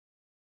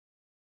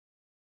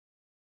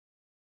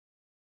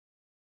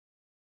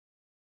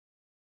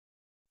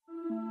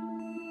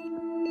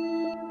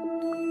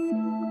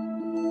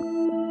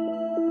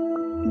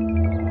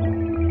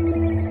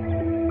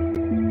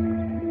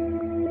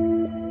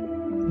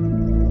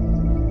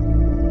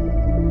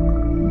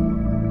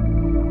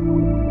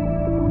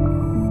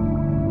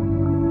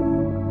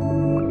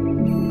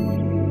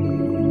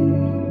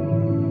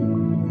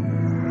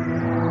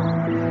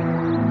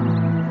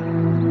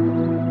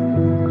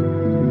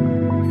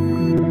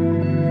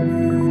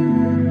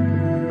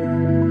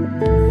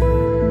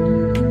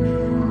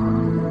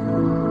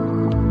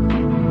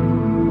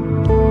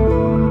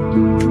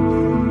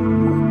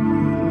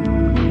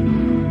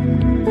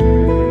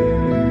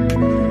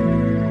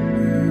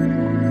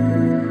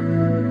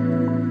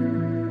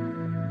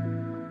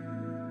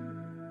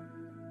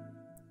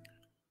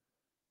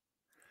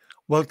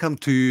Welcome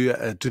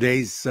to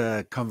today's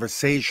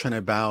conversation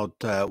about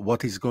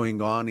what is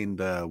going on in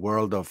the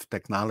world of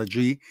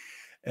technology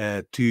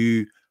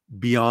to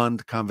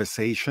Beyond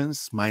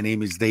Conversations. My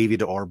name is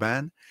David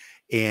Orban,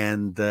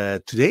 and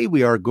today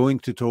we are going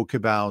to talk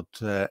about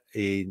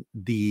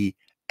the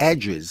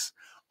edges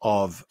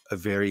of a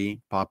very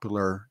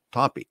popular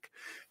topic.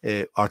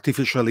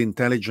 Artificial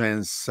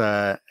intelligence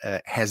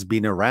has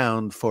been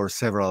around for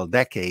several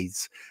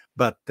decades,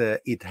 but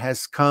it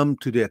has come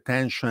to the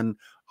attention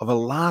of a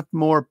lot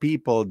more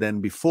people than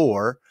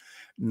before,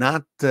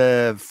 not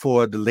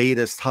for the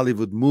latest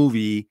Hollywood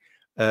movie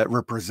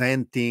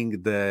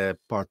representing the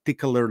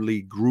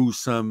particularly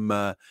gruesome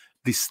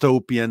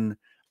dystopian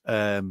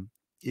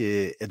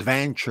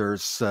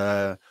adventures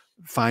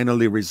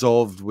finally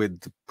resolved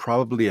with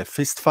probably a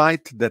fist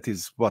fight. That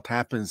is what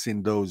happens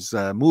in those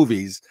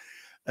movies.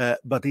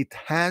 But it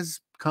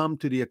has come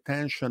to the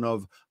attention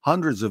of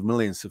hundreds of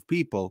millions of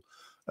people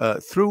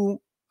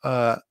through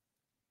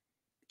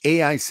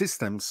AI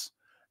systems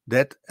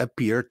that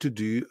appear to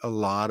do a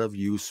lot of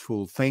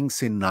useful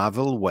things in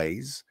novel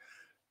ways,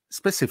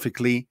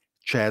 specifically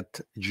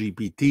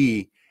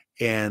ChatGPT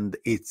and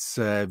its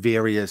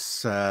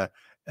various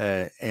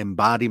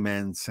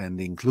embodiments and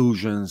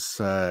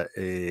inclusions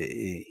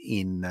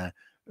in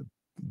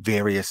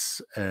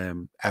various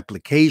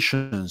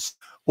applications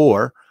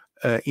or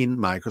in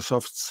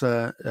Microsoft's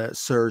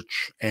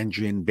search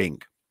engine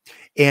Bing.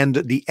 And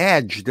the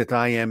edge that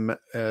I am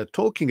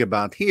talking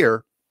about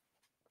here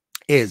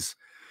is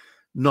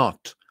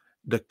not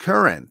the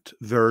current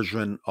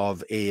version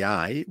of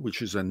AI,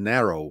 which is a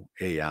narrow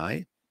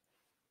AI,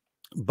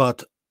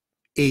 but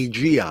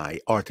AGI,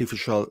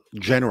 artificial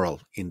general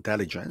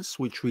intelligence,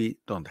 which we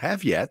don't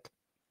have yet,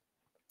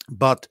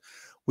 but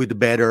with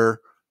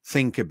better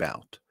think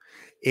about.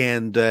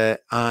 And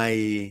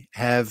I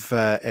have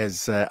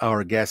as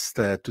our guest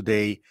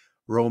today,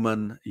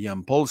 Roman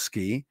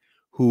Yampolskiy,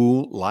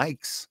 who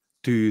likes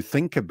to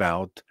think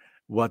about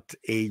what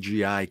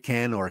AGI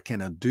can or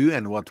cannot do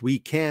and what we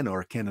can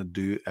or cannot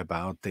do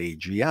about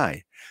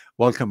AGI.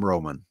 Welcome,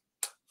 Roman.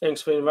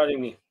 Thanks for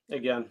inviting me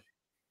again.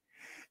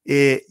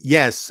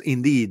 Yes,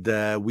 indeed.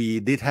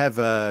 We did have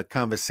a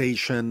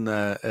conversation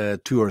 2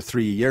 or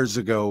 3 years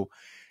ago,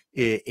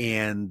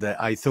 and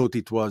I thought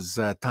it was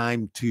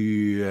time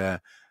to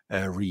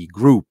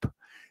regroup,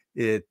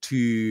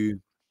 to,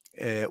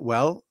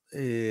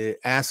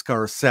 ask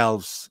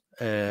ourselves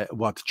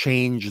what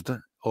changed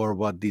or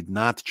what did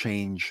not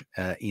change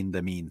in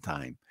the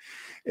meantime.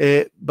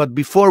 But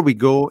before we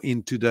go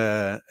into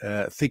the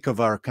thick of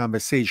our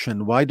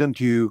conversation, why don't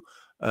you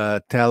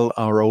tell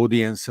our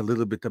audience a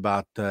little bit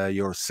about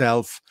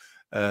yourself,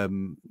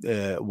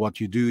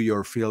 what you do,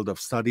 your field of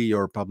study,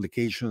 your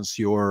publications,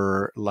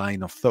 your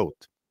line of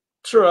thought?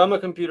 Sure, I'm a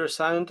computer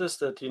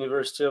scientist at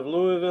University of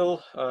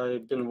Louisville.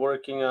 I've been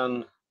working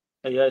on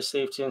AI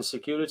safety and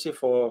security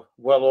for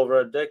well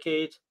over a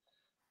decade.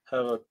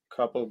 Have a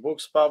couple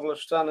books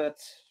published on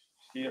it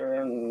here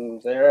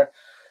and there,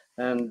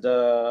 and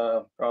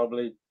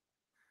probably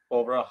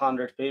over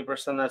 100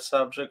 papers on that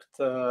subject.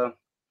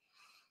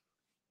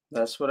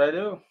 That's what I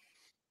do.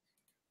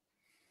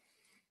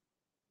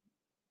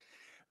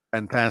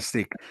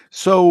 Fantastic.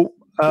 So,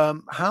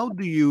 how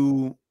do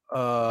you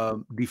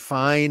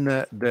define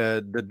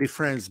the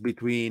difference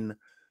between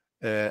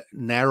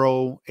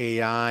narrow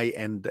AI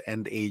and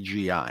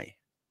AGI?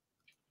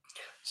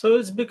 So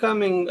it's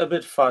becoming a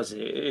bit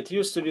fuzzy. It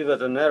used to be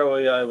that a narrow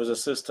AI was a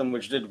system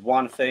which did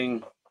one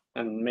thing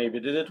and maybe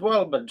did it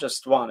well, but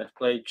just one. It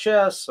played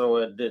chess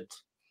or it did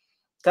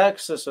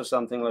taxes or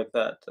something like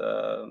that.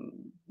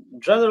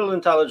 General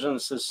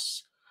intelligence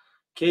is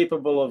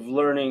capable of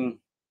learning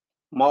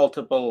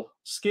multiple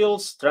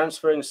skills,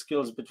 transferring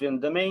skills between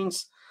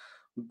domains.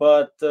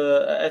 But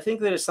I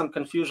think there is some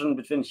confusion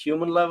between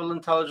human level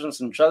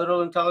intelligence and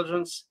general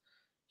intelligence.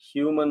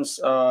 Humans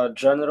are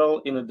general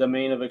in a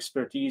domain of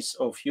expertise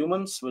of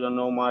humans. We don't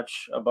know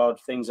much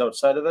about things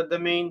outside of that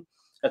domain.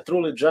 A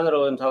truly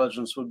general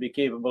intelligence would be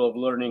capable of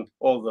learning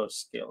all those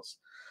skills.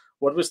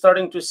 What we're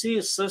starting to see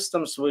is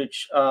systems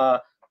which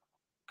are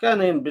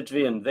kind of in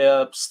between.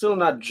 They're still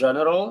not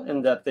general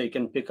in that they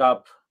can pick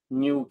up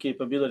new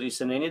capabilities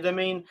in any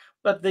domain,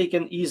 but they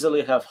can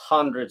easily have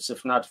hundreds,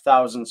 if not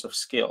thousands, of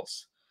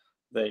skills.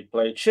 They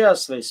play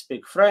chess, they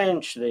speak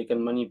French, they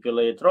can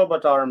manipulate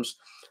robot arms.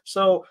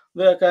 So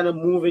they're kind of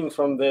moving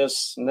from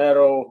this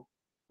narrow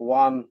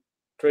one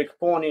trick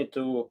pony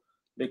to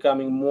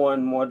becoming more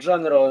and more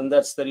general. And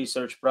that's the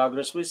research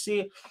progress we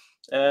see.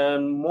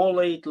 And more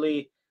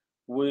lately,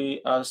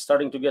 we are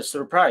starting to get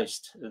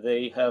surprised.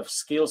 They have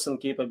skills and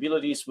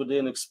capabilities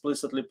within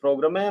explicitly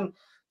program in.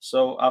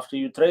 So after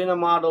you train a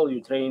model,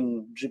 you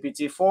train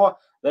GPT-4,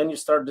 then you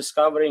start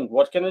discovering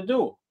what can it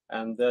do.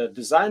 And the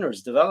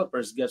designers,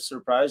 developers get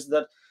surprised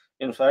that,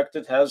 in fact,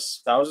 it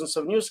has thousands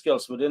of new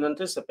skills we didn't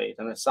anticipate.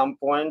 And at some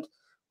point,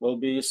 we'll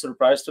be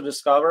surprised to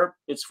discover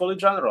it's fully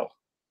general.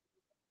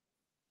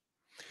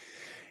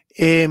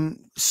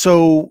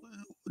 So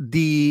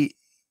the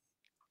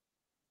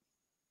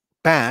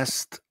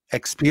past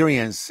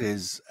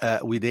experiences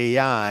with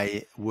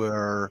AI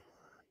were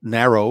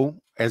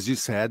narrow, as you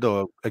said,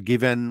 or a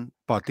given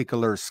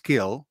particular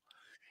skill.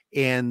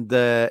 And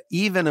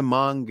even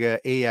among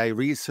AI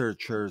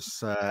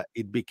researchers,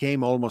 it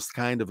became almost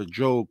kind of a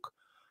joke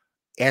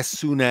as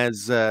soon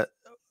as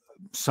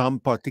some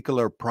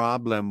particular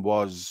problem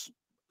was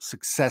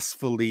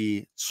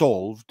successfully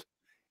solved.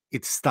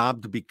 It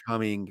stopped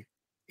becoming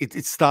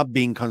it stopped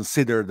being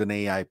considered an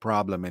AI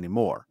problem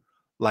anymore,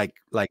 like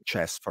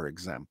chess, for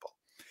example.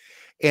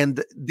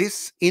 And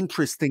this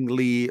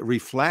interestingly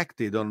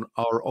reflected on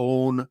our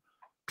own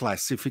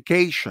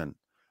classification,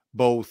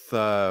 both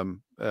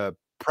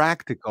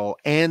practical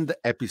and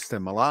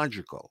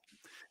epistemological.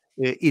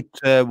 It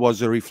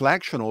was a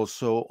reflection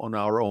also on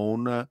our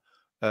own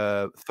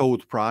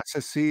thought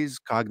processes,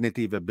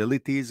 cognitive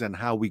abilities, and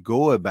how we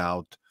go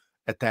about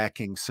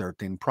attacking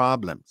certain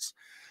problems.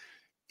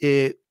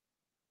 I-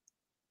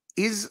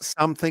 Is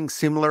something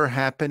similar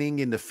happening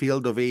in the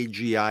field of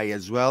AGI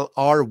as well?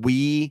 Are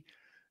we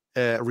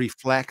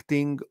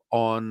reflecting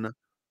on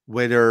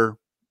whether,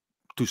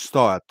 to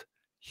start,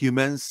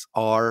 humans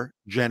are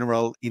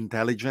general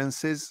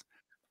intelligences?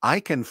 I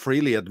can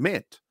freely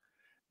admit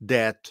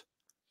that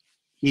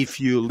if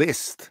you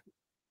list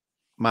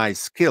my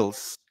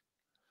skills,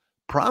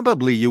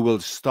 probably you will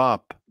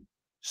stop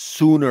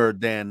sooner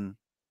than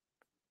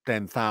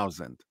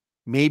 10,000.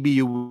 Maybe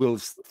you will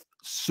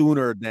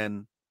sooner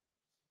than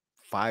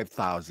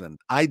 5,000.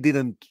 I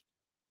didn't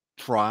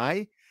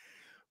try,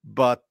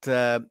 but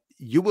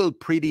you will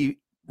pretty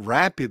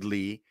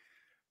rapidly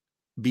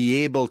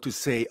be able to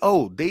say,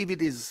 oh,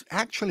 David is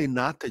actually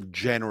not a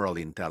general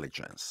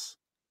intelligence.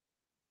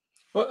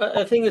 Well,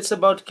 I think it's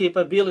about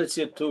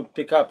capability to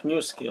pick up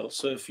new skills.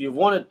 So if you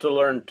wanted to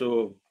learn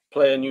to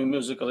play a new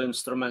musical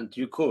instrument,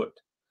 you could,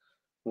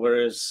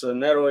 whereas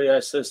narrow AI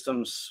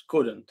systems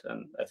couldn't.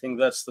 And I think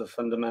that's the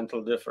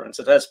fundamental difference.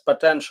 It has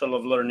potential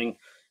of learning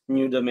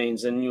new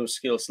domains and new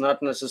skills,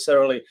 not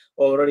necessarily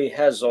already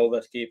has all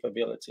that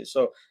capability.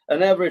 So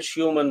an average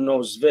human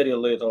knows very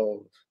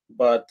little,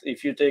 but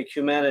if you take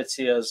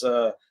humanity as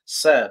a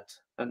set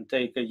and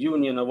take a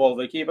union of all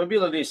the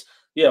capabilities,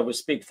 yeah, we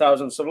speak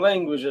thousands of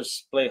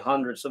languages, play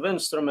hundreds of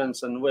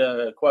instruments, and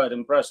we're quite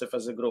impressive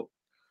as a group.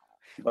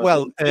 But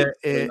Well,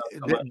 individually, not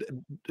so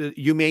much.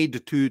 you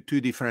made two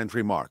different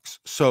remarks.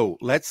 So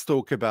let's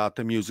talk about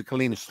the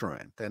musical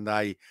instrument. And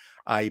I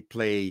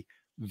play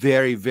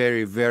very,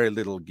 very, very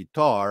little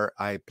guitar.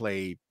 I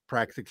play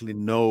practically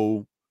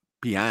no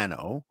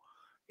piano,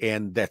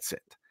 and that's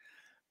it.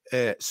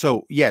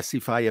 So yes,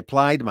 if I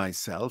applied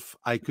myself,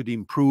 I could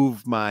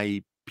improve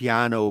my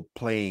piano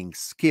playing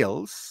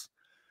skills,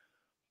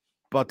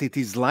 but it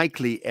is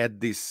likely at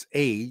this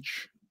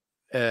age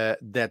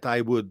that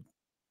I would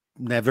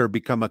never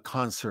become a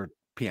concert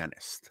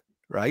pianist,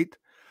 right?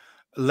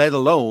 Let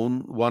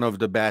alone one of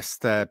the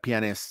best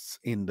pianists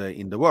in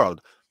the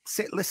world.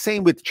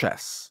 Same with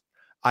chess.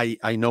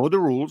 I know the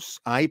rules.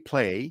 I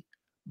play,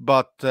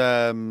 but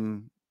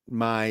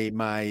my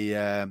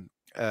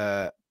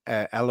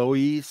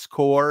LOE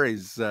score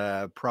is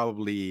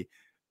probably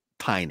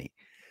tiny.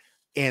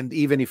 And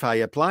even if I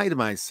applied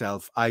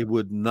myself, I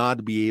would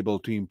not be able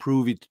to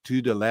improve it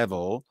to the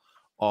level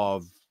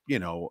of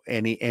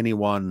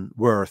anyone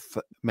worth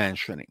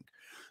mentioning.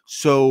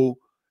 So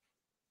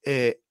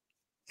uh,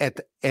 at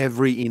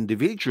every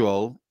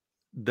individual,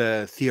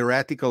 the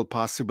theoretical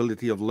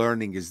possibility of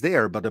learning is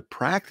there, but the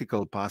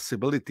practical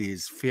possibility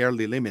is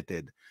fairly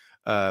limited,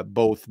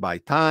 both by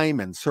time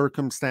and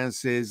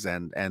circumstances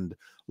and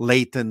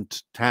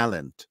latent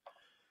talent,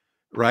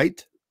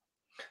 right?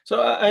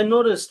 So I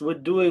noticed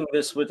with doing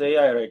this with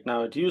AI right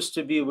now, it used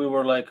to be we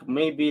were like,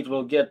 maybe it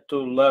will get to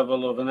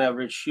level of an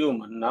average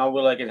human. Now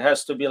we're like, it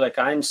has to be like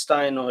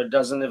Einstein or it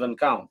doesn't even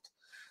count.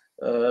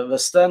 The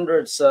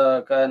standards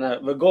kind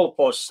of, the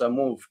goalposts are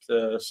moved.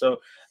 So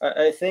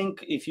I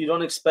think if you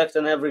don't expect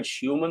an average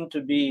human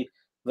to be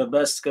the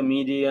best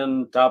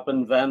comedian, top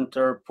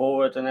inventor,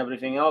 poet, and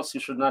everything else,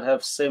 you should not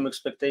have same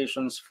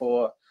expectations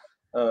for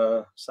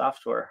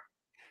software.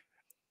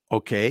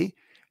 Okay.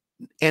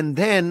 And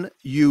then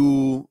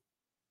you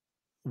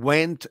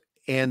went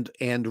and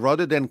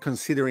rather than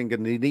considering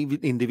an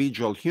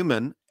individual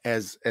human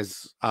as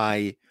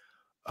I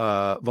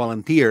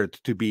volunteered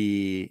to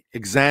be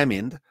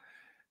examined,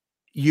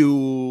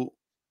 you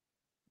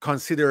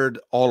considered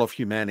all of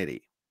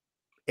humanity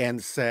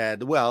and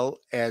said, well,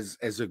 as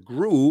a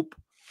group,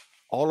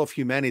 all of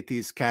humanity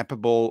is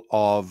capable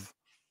of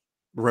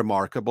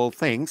remarkable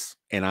things,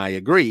 and I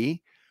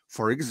agree.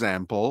 For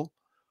example,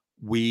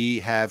 we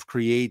have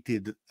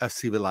created a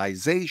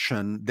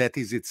civilization that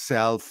is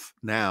itself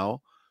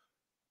now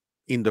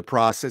in the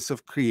process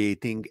of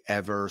creating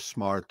ever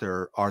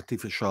smarter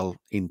artificial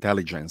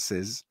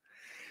intelligences.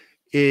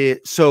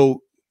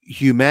 So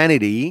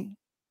humanity,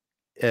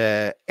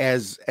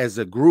 as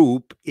a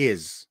group,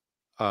 is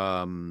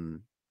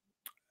um,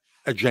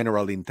 a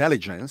general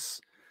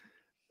intelligence.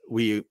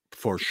 We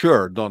for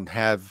sure don't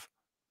have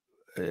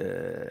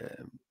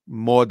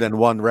more than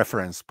one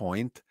reference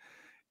point.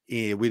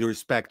 with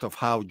respect of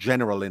how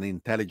general an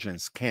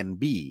intelligence can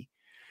be.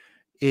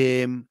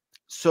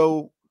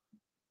 So,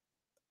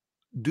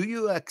 do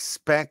you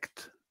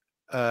expect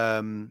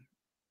the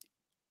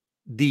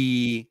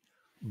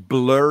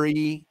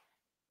blurry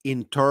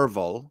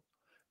interval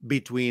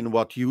between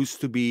what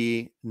used to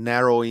be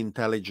narrow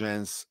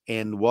intelligence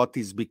and what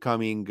is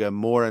becoming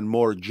more and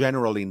more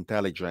general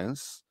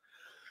intelligence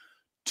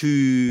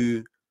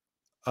to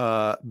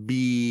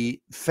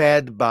be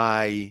fed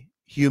by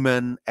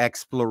human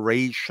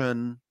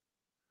exploration,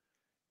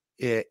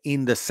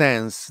 in the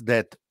sense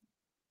that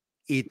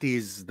it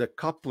is the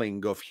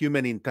coupling of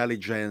human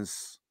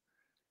intelligence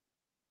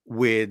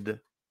with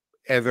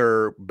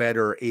ever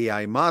better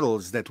AI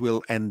models that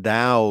will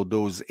endow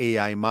those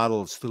AI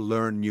models to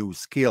learn new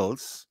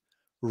skills,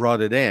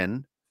 rather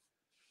than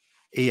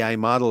AI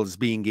models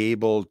being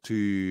able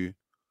to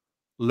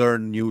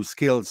learn new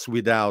skills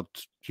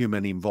without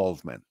human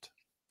involvement?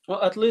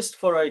 Well, at least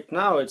for right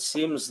now, it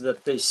seems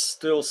that they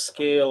still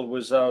scale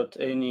without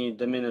any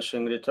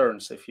diminishing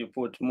returns. If you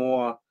put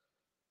more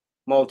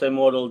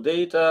multimodal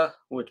data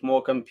with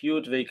more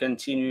compute, they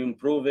continue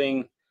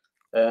improving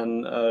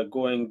and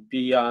going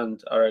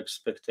beyond our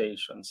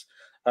expectations.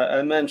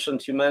 I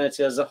mentioned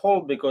humanity as a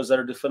whole because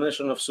our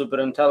definition of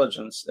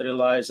superintelligence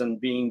relies on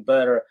being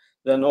better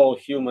than all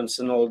humans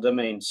in all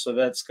domains. So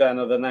that's kind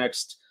of the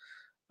next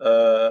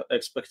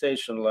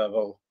expectation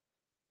level.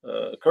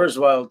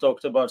 Kurzweil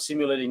talked about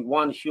simulating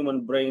one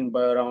human brain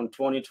by around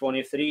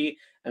 2023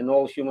 and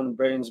all human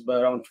brains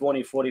by around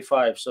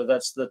 2045. So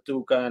that's the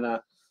two kind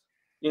of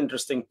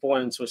interesting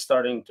points we're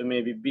starting to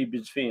maybe be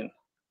between.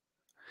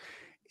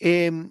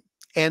 And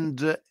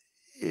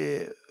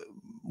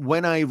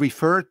when I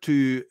refer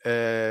to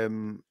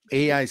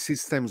AI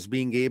systems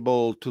being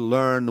able to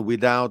learn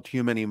without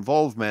human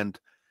involvement,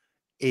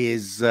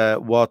 is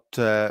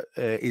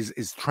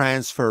is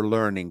transfer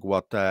learning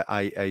what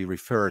I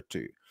refer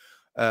to.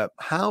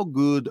 How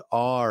good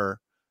are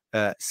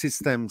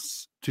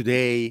systems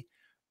today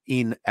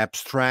in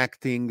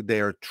abstracting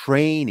their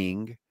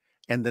training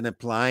and then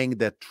applying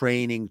that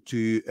training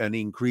to an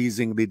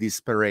increasingly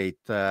disparate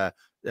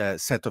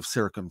set of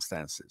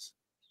circumstances?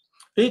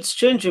 It's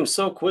changing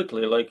so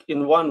quickly. Like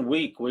in 1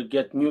 week, we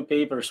get new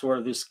papers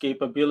where this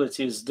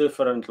capability is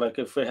different. Like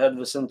if we had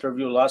this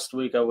interview last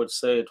week, I would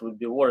say it would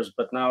be worse.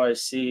 But now I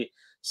see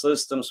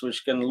systems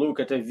which can look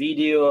at a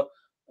video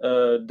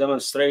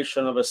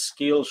demonstration of a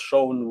skill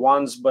shown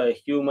once by a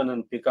human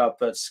and pick up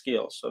that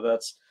skill. So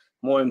that's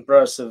more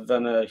impressive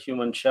than a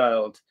human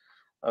child.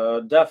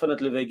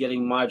 Definitely, they're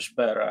getting much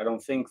better. I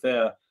don't think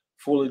they're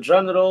fully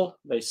general.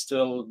 They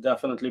still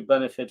definitely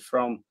benefit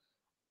from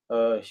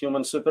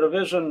human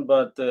supervision,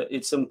 but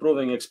it's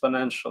improving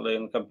exponentially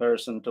in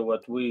comparison to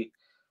what we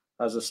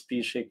as a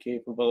species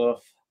capable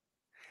of.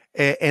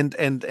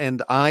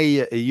 And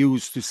I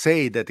used to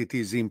say that it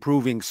is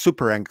improving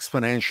super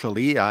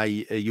exponentially. I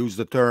use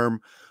the term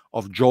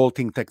of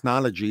jolting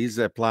technologies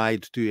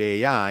applied to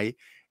AI,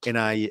 and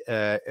I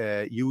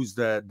use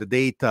the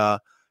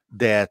data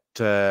that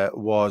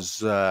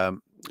was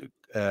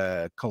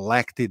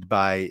collected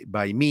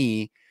by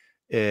me,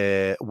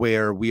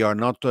 where we are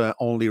not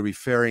only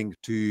referring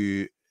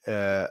to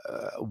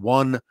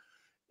one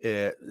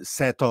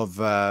set of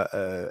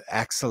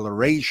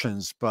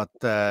accelerations, but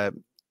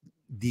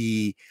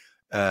the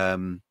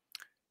um,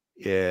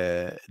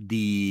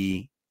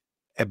 the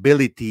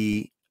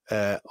ability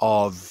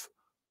of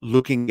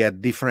looking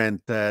at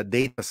different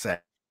data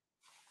sets.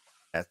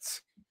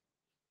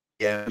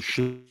 I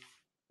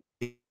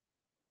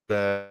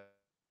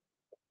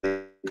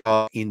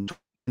am in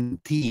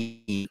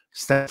 20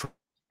 Stanford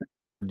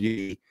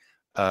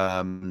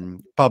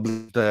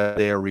published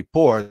their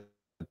report,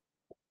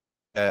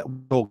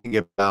 talking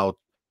about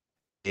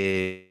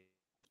uh,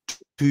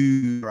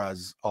 2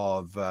 eras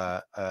of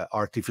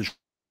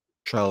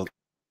artificial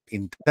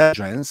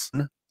intelligence,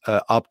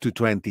 up to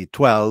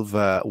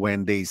 2012,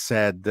 when they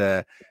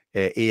said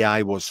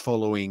AI was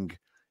following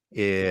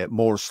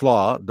Moore's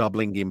law,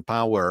 doubling in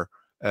power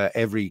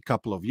every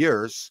couple of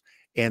years.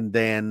 And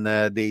then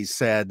they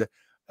said,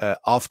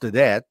 after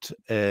that,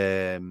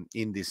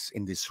 in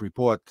this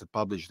report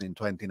published in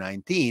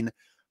 2019,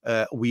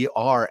 we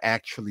are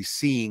actually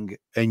seeing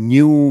a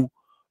new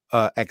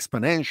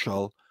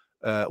exponential,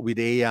 with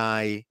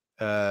AI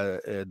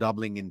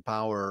doubling in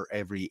power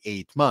every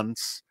 8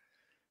 months.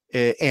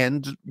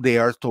 And they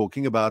are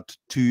talking about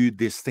 2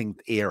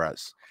 distinct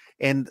eras.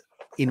 And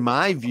in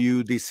my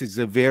view, this is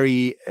a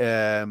very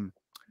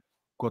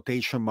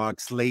quotation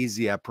marks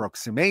lazy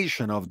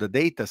approximation of the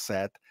data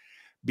set,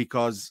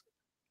 because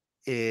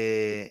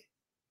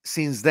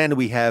since then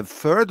we have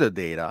further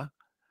data.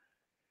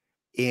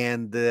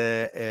 And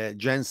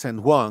Jensen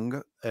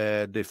Huang,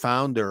 the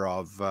founder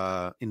of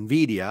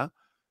NVIDIA,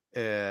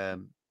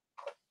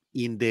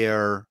 in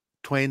their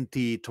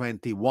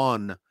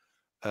 2021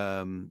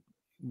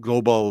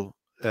 Global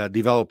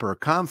Developer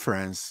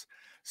Conference,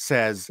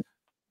 says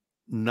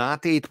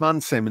not 8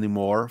 months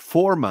anymore,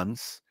 4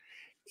 months.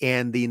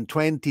 And in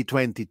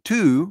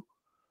 2022,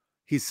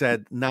 he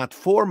said not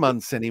 4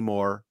 months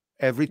anymore,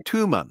 every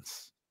 2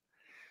 months.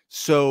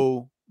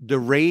 So the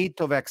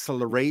rate of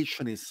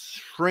acceleration is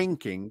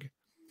shrinking,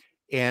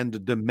 and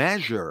the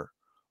measure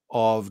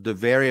of the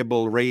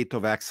variable rate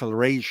of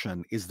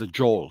acceleration is the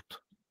jolt,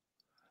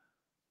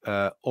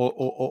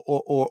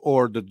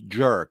 or the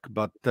jerk,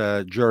 but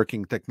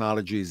jerking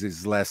technologies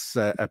is less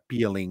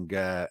appealing.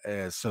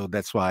 So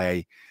that's why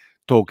I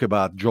talk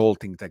about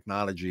jolting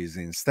technologies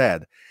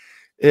instead.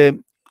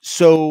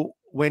 So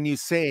when you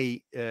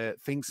say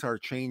things are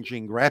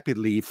changing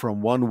rapidly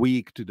from one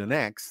week to the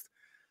next,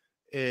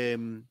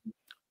 um,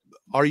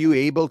 are you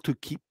able to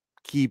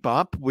keep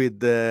up with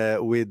the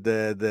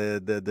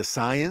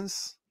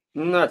science?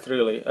 Not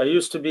really. I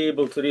used to be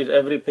able to read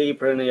every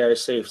paper in AI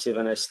safety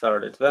when I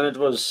started. Then it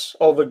was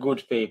all the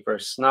good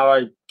papers. Now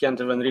I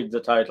can't even read the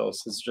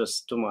titles. It's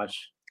just too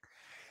much.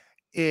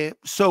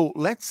 So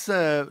let's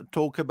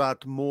talk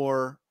about a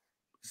more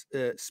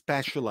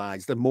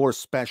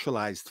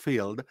specialized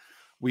field.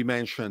 We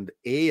mentioned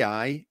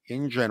AI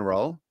in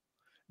general,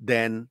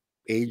 then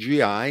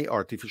AGI,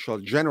 artificial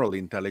general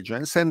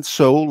intelligence, and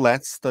so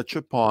let's touch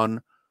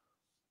upon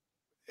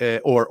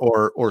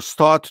or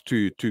start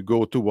to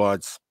go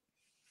towards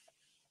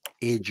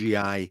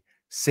AGI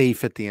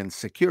safety and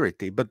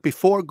security. But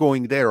before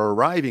going there or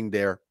arriving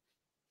there,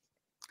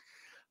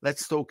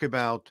 let's talk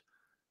about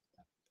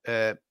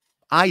uh,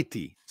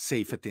 IT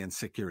safety and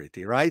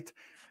security, right?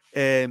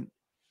 Um,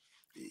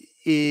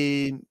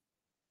 in,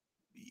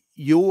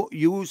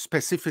 you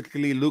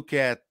specifically look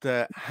at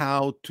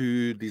how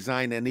to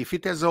design, and if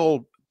it is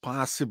all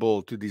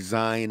possible to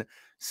design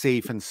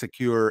safe and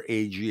secure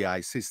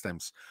AGI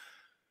systems.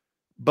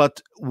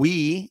 But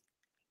we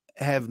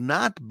have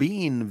not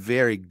been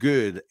very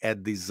good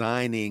at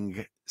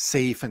designing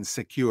safe and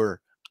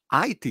secure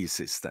IT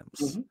systems,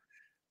 Hmm.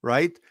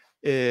 right?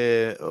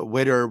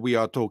 Whether we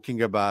are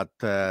talking about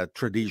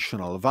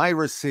traditional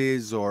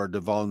viruses or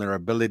the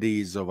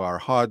vulnerabilities of our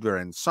hardware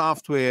and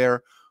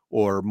software,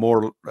 or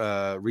more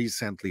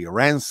recently,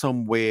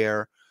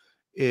 ransomware.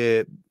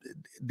 Uh,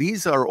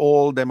 these are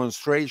all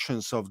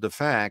demonstrations of the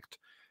fact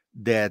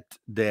that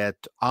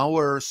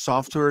our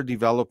software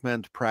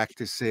development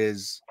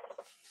practices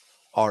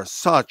are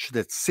such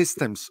that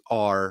systems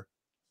are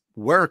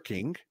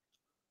working,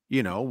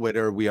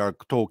 whether we are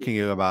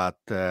talking about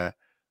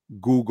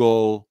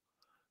Google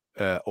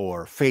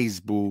or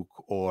Facebook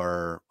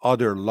or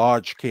other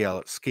large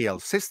scale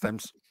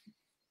systems.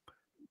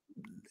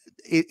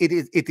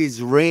 It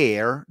is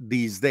rare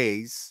these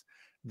days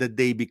that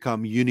they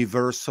become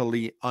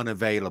universally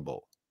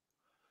unavailable.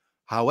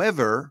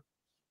 However,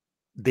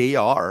 they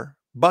are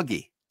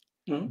buggy.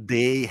 Hmm.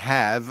 They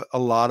have a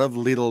lot of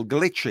little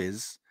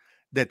glitches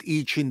that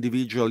each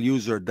individual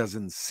user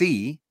doesn't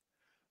see,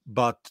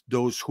 but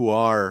those who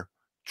are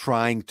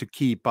trying to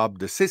keep up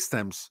the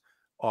systems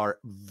are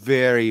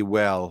very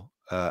well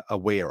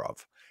aware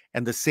of.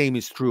 And the same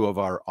is true of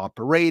our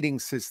operating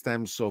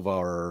systems, of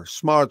our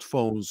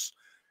smartphones,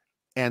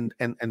 and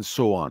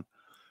so on.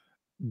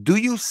 Do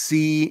you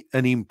see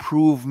an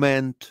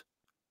improvement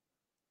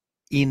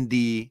in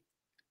the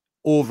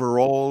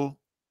overall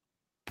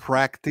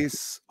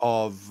practice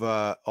of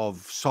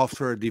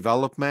software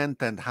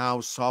development, and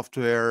how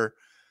software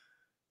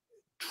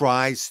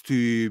tries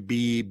to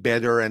be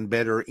better and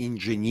better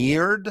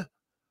engineered,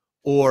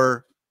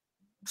 or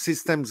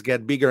systems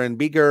get bigger and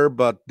bigger,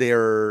 but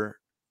their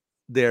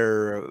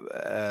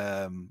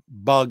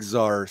bugs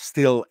are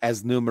still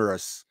as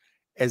numerous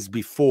as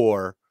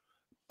before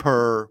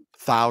per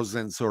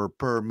thousands or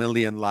per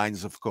million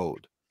lines of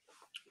code?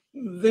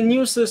 The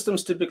new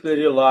systems typically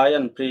rely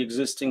on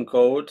pre-existing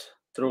code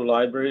through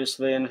libraries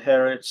they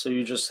inherit, so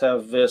you just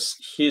have this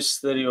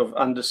history of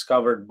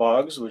undiscovered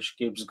bugs, which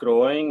keeps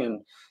growing,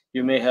 and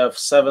you may have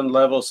 7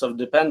 levels of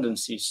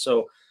dependencies.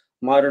 So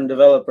modern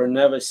developer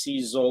never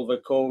sees all the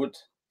code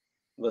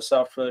the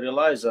software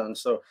relies on.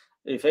 So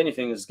if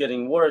anything, it's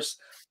getting worse.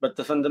 But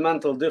the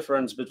fundamental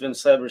difference between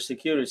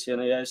cybersecurity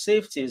and AI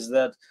safety is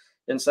that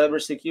in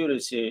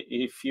cybersecurity,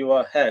 if you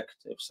are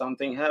hacked, if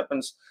something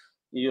happens,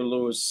 you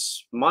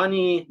lose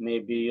money,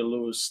 maybe you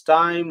lose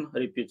time,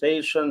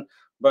 reputation,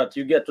 but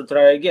you get to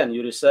try again.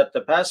 You reset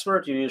the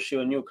password, you issue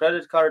a new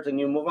credit card, and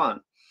you move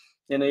on.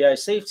 In AI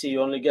safety,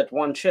 you only get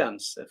one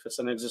chance. If it's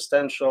an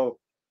existential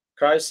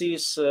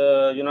crisis,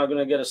 you're not going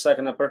to get a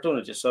second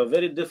opportunity. So a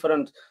very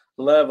different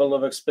level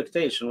of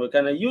expectation. We're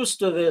kind of used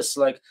to this,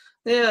 like,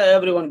 yeah,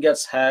 everyone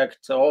gets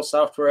hacked, all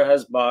software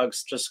has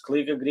bugs, just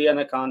click agree on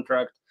a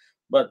contract.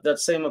 But that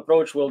same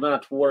approach will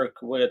not work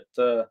with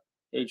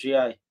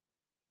AGI.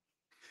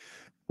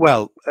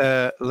 Well,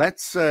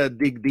 let's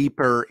dig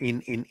deeper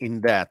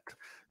in that.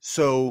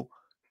 So,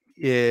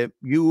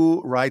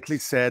 you rightly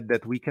said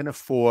that we can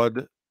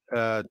afford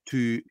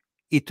to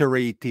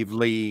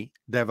iteratively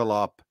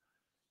develop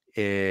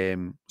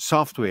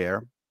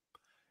software,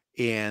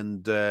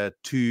 and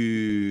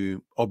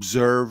to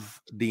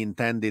observe the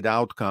intended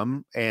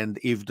outcome. And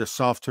if the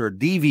software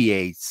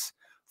deviates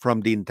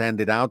from the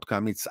intended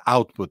outcome, its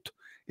output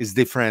is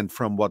different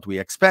from what we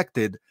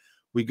expected.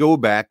 We go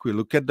back, we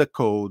look at the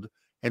code,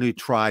 and we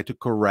try to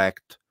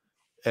correct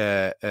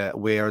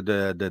where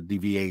the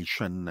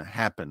deviation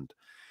happened.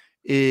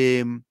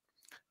 Um,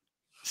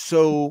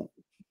 so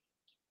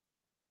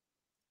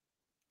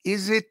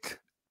is it,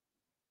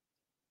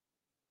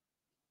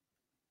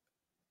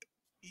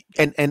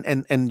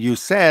 and you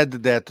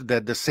said that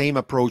the same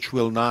approach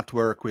will not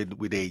work with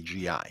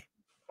AGI.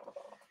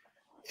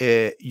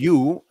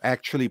 You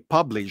actually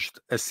published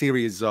a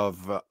series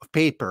of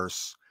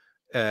papers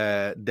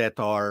that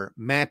are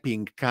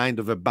mapping kind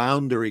of a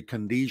boundary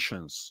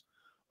conditions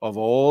of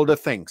all the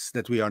things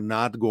that we are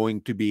not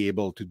going to be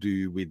able to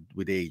do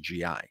with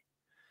AGI.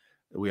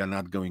 We are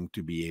not going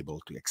to be able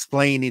to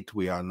explain it.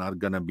 We are not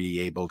going to be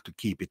able to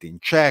keep it in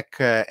check,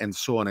 and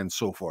so on and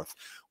so forth.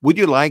 Would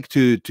you like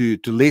to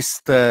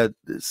list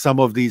some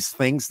of these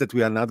things that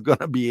we are not going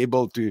to be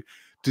able to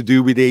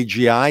do with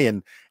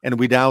AGI, and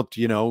without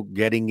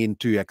getting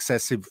into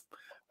excessive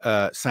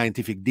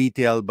scientific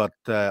detail? But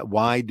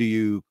why do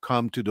you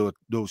come to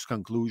those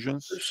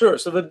conclusions? Sure.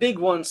 So the big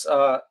ones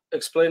are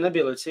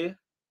explainability.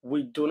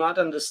 We do not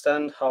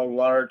understand how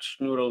large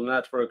neural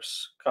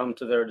networks come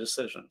to their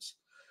decisions.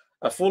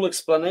 A full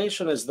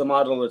explanation is the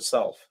model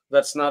itself.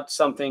 That's not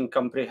something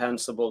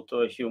comprehensible to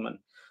a human.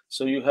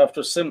 So you have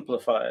to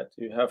simplify it.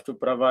 You have to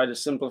provide a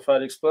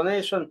simplified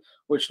explanation,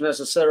 which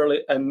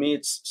necessarily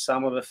omits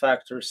some of the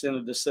factors in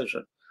a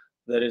decision.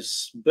 There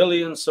is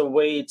billions of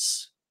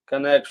weights,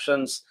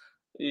 connections.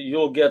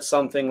 You'll get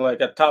something like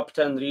a top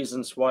 10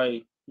 reasons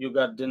why you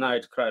got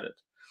denied credit.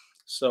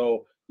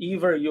 So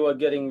either you are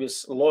getting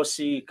this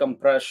lossy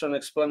compression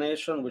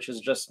explanation, which is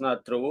just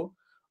not true,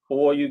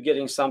 or you're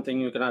getting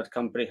something you cannot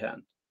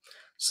comprehend.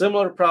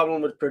 Similar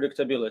problem with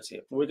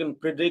predictability. We can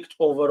predict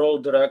overall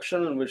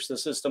direction in which the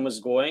system is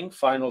going,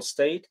 final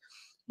state,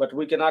 but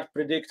we cannot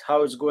predict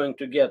how it's going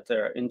to get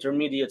there,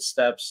 intermediate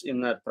steps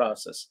in that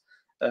process.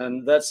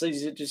 And that's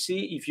easy to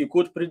see. If you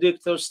could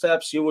predict those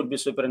steps, you would be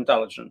super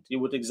intelligent. You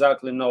would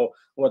exactly know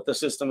what the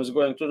system is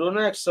going to do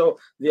next. So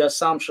the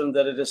assumption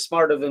that it is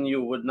smarter than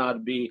you would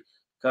not be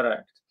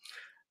correct.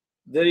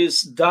 There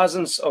is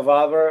dozens of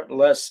other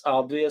less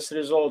obvious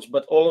results,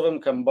 but all of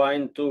them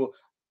combine to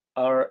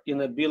our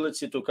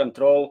inability to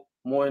control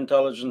more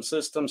intelligent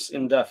systems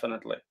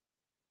indefinitely.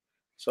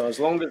 So as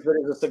long as there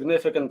is a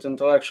significant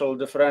intellectual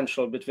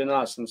differential between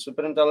us and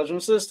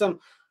superintelligent system,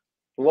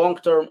 long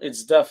term,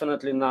 it's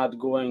definitely not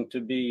going to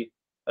be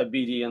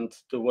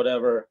obedient to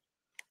whatever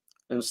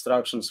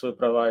instructions we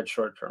provide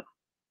short term.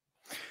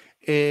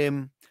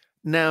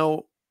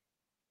 Now,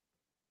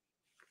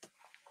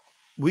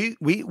 we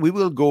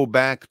will go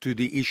back to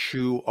the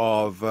issue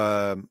of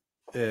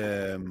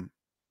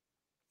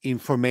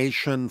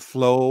information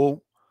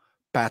flow,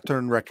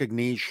 pattern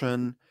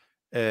recognition,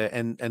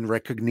 and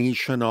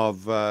recognition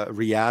of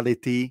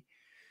reality,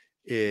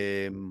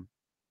 um,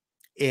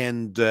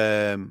 and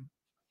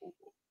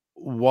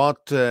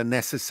what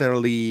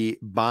necessarily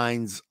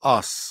binds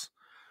us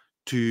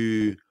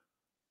to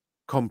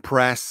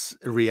compress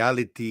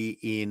reality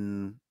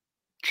in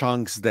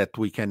chunks that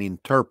we can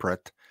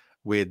interpret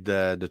with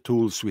the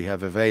tools we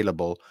have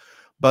available.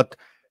 But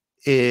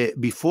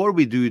before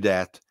we do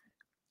that,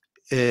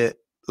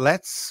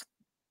 let's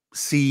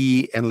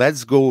see and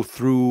let's go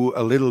through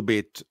a little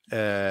bit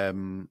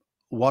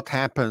what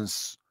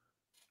happens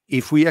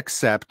if we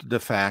accept the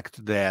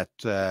fact that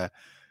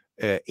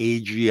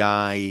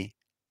AGI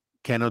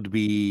cannot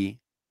be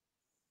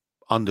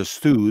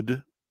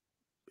understood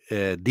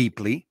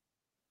deeply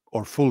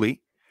or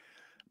fully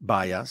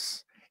by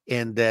us,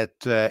 and that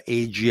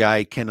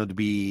AGI cannot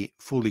be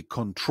fully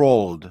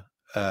controlled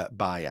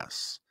by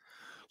us.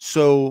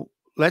 So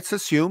let's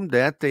assume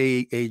that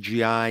the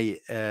AGI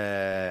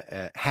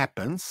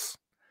happens,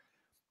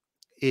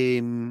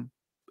 and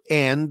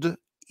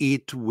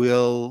it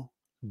will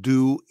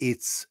do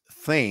its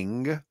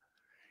thing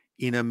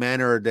in a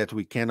manner that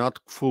we cannot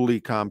fully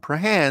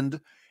comprehend,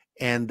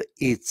 and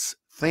its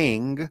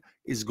thing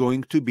is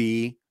going to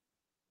be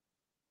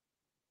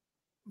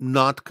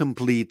not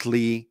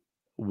completely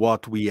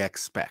what we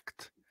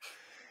expect.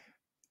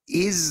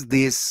 Is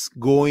this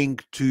going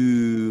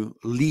to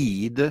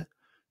lead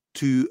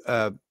to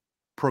a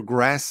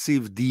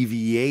progressive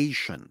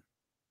deviation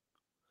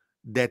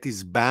that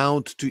is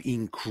bound to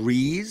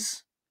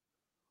increase,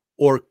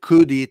 or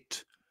could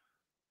it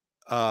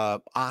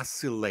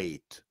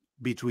oscillate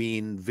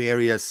between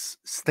various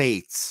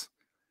states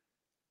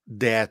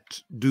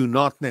that do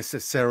not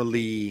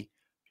necessarily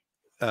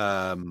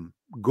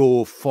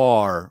go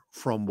far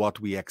from what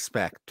we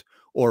expect,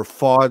 or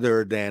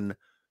farther than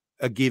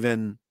a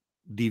given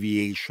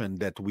deviation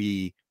that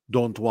we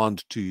don't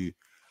want to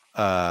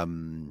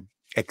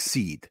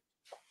exceed?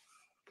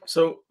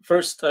 So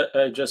first,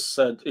 I just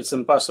said it's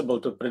impossible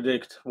to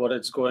predict what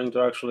it's going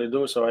to actually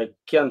do, so I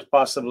can't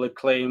possibly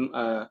claim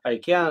I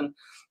can.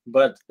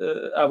 But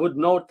I would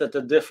note that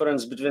the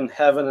difference between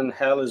heaven and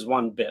hell is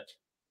 1 bit,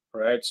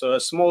 right? So a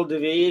small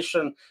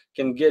deviation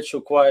can get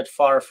you quite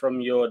far from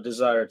your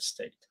desired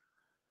state.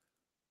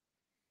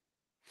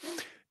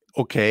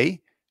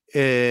 Okay.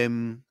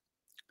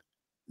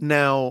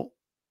 Now,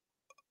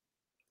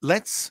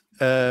 let's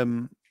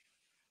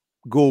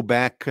go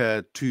back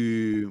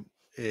to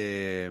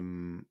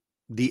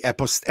the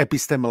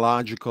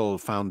epistemological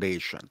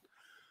foundation.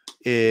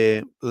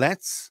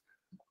 Let's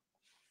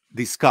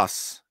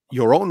discuss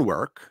your own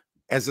work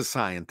as a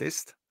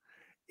scientist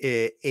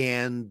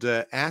and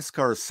ask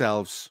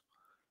ourselves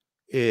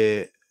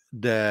the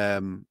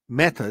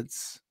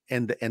methods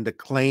and the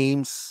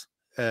claims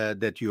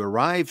that you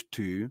arrived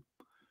to,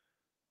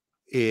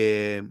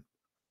 uh,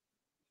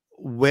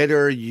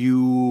 whether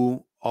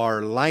you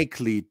are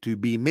likely to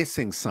be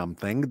missing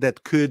something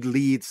that could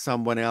lead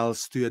someone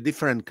else to a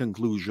different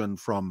conclusion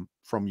from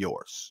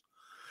yours.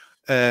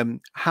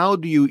 How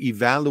do you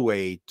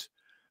evaluate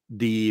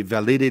the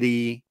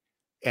validity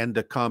and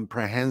the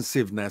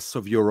comprehensiveness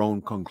of your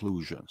own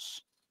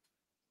conclusions?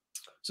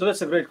 So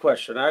that's a great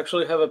question. I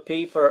actually have a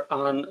paper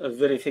on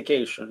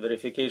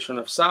verification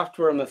of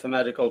software,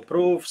 mathematical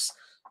proofs,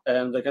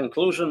 and the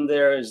conclusion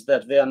there is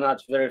that they are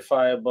not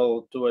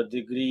verifiable to a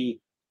degree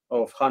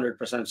of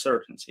 100%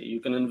 certainty. You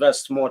can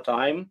invest more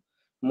time,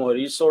 more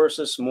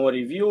resources, more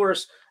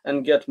reviewers,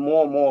 and get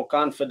more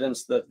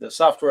confidence that the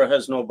software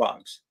has no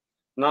bugs.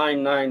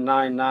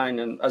 9999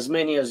 and as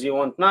many as you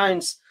want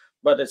nines,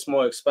 but it's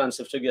more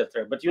expensive to get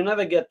there. But you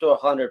never get to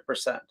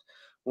 100%.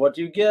 What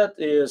you get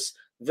is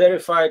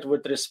verified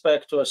with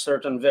respect to a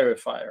certain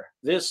verifier.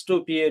 These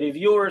two peer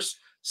reviewers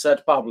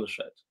said publish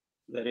it.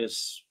 There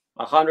is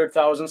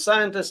 100,000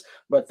 scientists,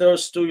 but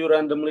those two you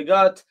randomly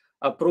got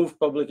approved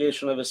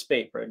publication of this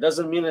paper. It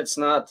doesn't mean it's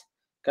not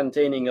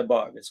containing a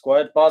bug. It's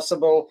quite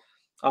possible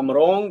I'm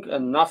wrong,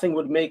 and nothing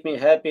would make me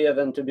happier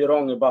than to be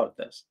wrong about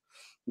this.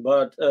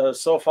 But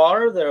so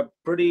far, there are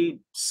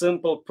pretty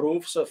simple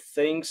proofs of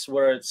things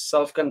where it's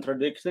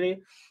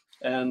self-contradictory,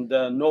 and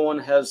no one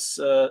has,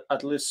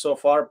 at least so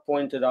far,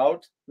 pointed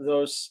out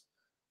those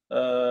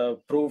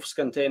proofs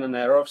contain an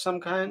error of some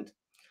kind.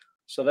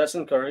 So that's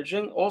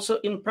encouraging. Also,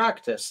 in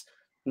practice,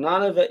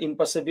 none of the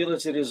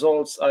impossibility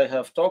results I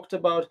have talked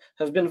about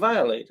have been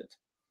violated.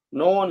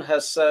 No one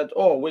has said,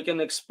 oh, we can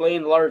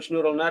explain large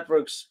neural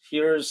networks,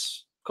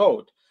 here's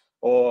code.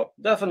 Or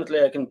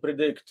definitely I can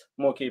predict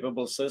more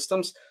capable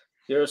systems,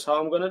 here's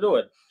how I'm going to do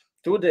it.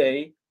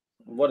 Today,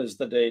 what is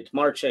the date?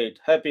 March 8th,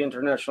 Happy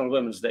International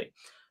Women's Day.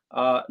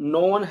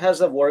 No one has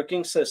a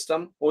working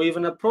system or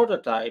even a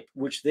prototype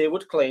which they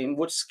would claim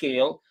would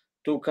scale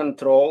to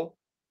control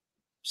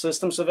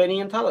systems of any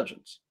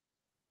intelligence.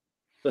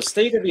 The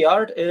state of the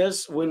art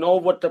is we know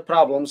what the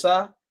problems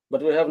are,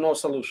 but we have no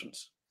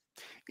solutions.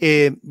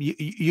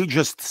 You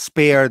just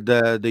spared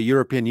the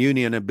European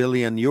Union €1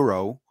 billion,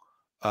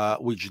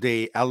 which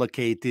they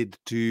allocated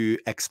to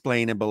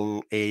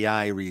explainable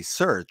AI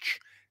research.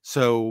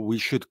 So we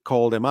should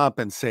call them up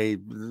and say,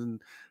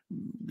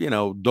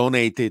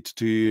 donate it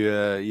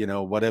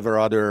to, whatever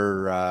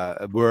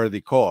other worthy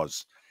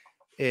cause.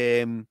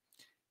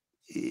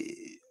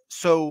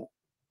 So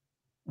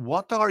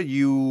what are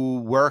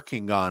you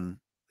working on,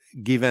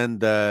 given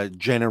the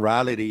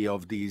generality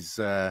of these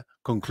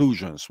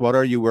conclusions? What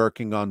are you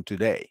working on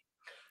today?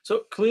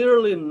 So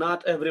clearly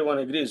not everyone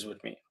agrees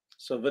with me.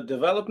 So the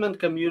development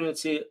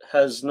community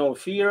has no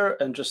fear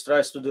and just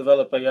tries to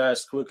develop AI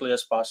as quickly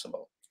as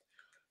possible.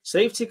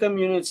 Safety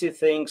community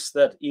thinks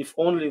that if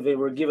only they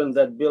were given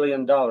that $1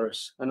 billion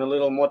and a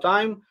little more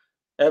time,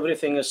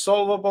 everything is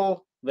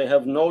solvable. They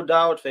have no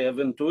doubt, they have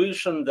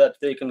intuition that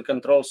they can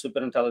control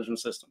superintelligent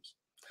systems.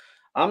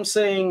 I'm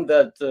saying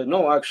that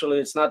no, actually,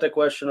 it's not a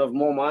question of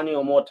more money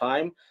or more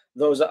time.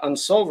 Those are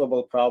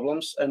unsolvable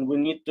problems, and we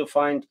need to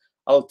find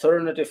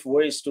alternative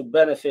ways to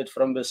benefit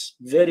from this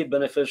very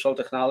beneficial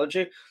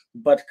technology,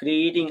 but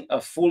creating a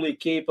fully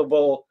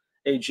capable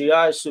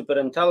AGI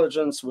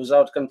superintelligence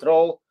without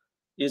control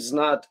is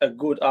not a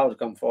good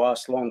outcome for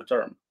us long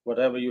term.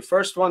 Whatever you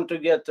first want to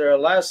get there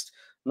last,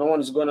 no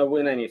one's going to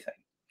win anything.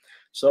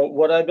 So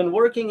what I've been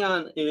working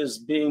on is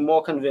being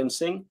more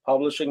convincing,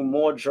 publishing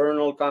more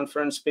journal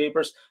conference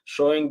papers,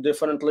 showing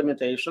different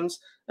limitations,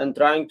 and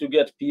trying to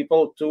get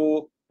people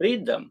to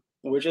read them,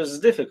 which is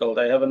difficult.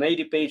 I have an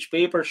 80-page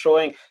paper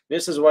showing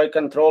this is why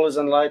control is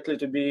unlikely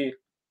to be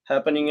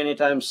happening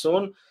anytime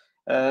soon,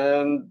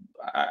 and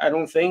I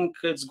don't think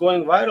it's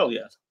going viral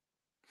yet.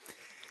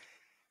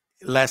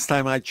 Last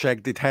time I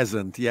checked, it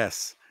hasn't,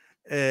 yes,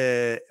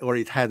 or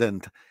it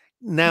hadn't.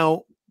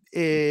 Now,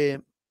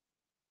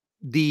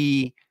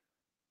 the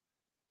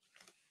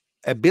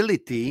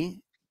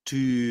ability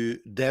to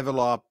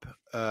develop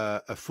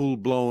a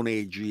full-blown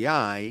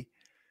AGI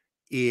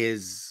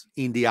is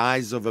in the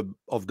eyes of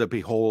the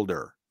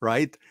beholder,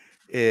 right?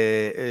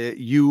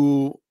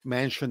 You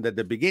mentioned at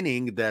the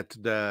beginning that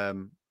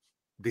the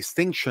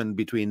distinction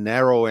between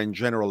narrow and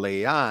general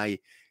AI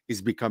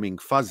is becoming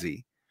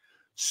fuzzy.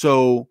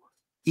 So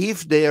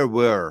if there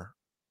were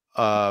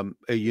a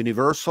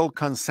universal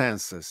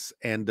consensus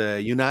and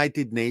the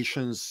United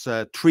Nations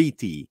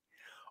treaty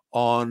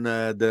on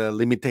the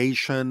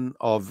limitation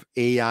of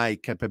AI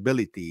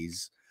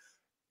capabilities,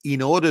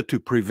 in order to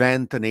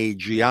prevent an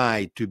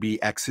AGI to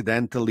be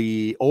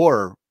accidentally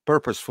or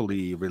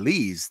purposefully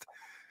released,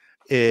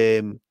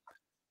 do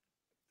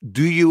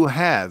you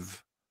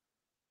have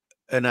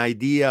an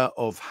idea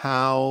of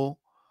how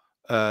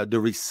the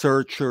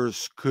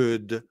researchers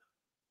could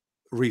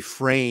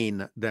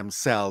refrain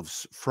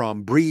themselves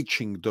from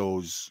breaching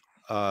those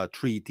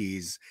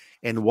treaties,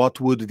 and what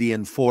would the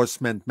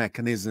enforcement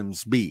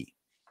mechanisms be?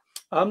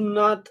 I'm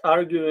not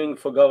arguing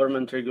for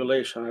government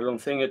regulation. I don't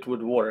think it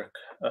would work,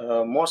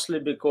 mostly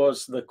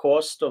because the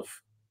cost of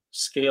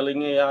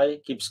scaling AI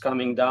keeps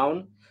coming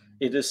down.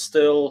 It is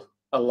still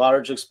a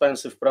large,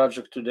 expensive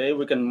project today.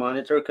 We can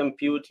monitor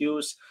compute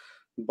use,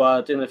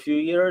 but in a few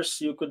years,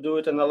 you could do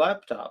it in a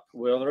laptop.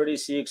 We already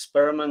see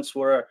experiments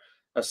where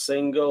a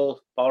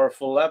single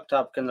powerful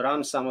laptop can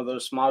run some of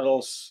those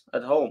models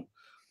at home.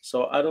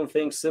 So I don't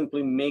think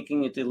simply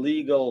making it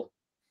illegal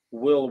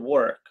will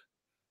work.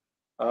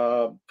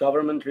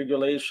 Government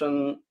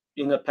regulation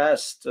in the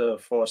past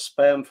for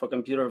spam, for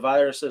computer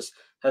viruses,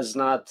 has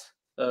not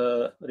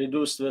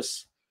reduced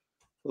this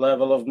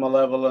level of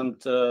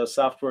malevolent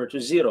software to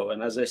zero.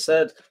 And as I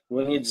said,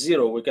 we need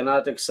zero. We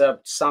cannot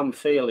accept some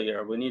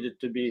failure. We need it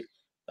to be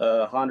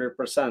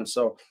 100%.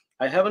 So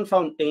I haven't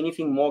found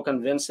anything more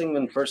convincing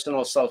than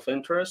personal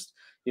self-interest.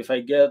 If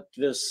I get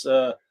this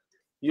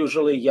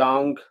usually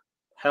young,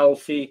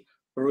 healthy,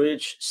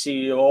 rich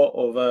CEO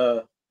of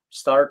a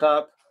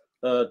startup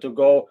to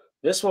go,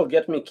 this will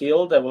get me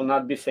killed. I will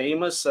not be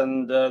famous,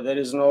 and there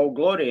is no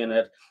glory in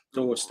it.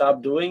 To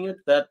stop doing it,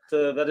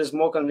 that is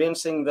more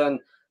convincing than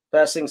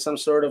passing some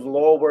sort of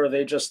law where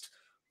they just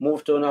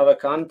move to another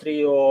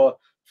country or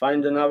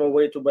find another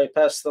way to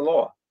bypass the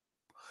law.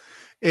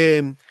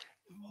 Um,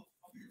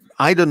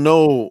 I don't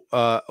know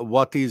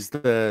what is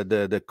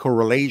the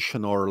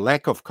correlation or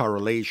lack of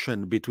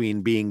correlation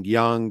between being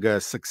young,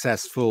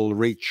 successful,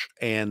 rich,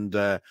 and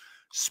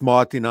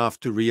smart enough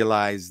to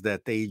realize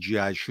that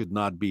AGI should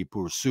not be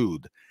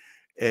pursued,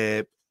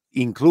 uh,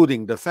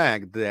 including the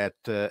fact that,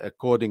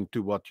 according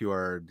to what you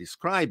are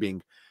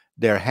describing,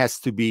 there has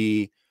to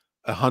be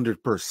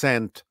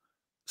 100%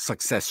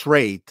 success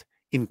rate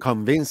in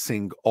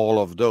convincing all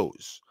of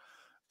those.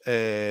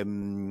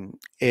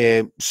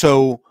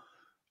 So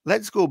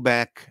let's go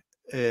back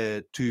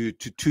to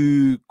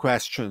two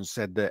questions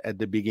at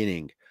the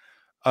beginning.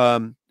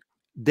 Um,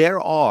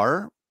 there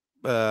are,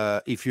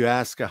 if you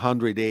ask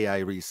 100 AI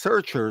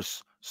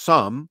researchers,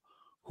 some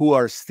who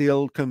are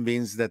still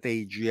convinced that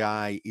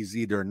AGI is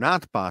either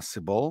not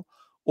possible,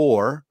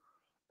 or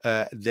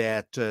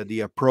that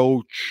the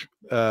approach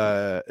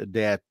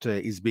that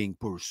is being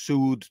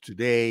pursued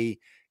today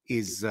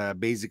is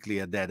basically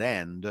a dead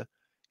end,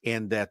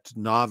 and that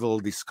novel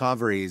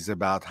discoveries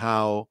about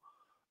how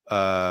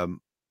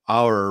um,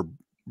 our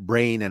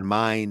brain and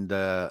mind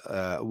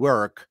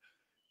work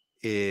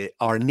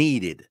are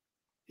needed.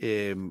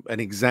 An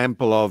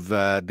example of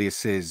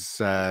this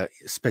is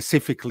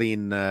specifically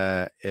in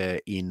the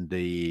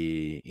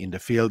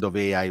field of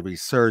AI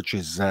research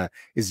is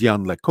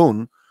Jan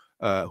LeCun,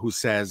 who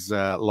says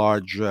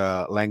large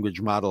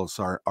language models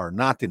are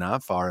not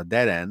enough, are a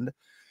dead end,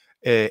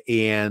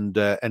 and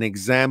an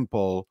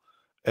example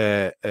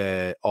of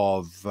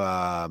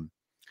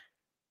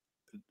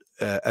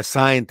a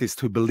scientist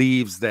who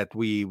believes that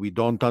we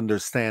don't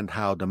understand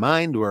how the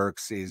mind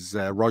works is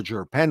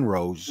Roger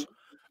Penrose,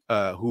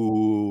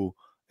 who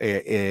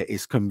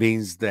is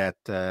convinced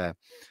that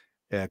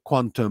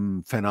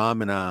quantum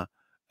phenomena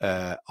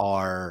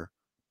are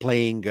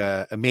playing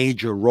a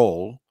major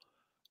role,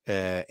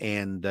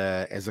 and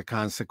as a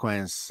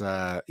consequence,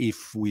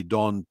 if we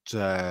don't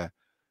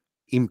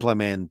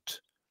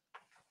implement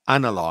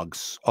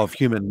analogs of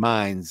human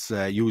minds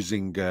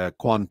using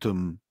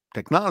quantum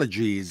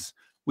technologies,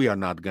 we are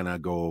not going to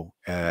go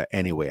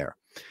anywhere.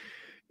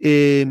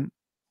 Um,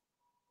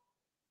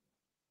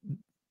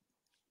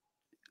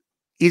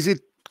 is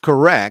it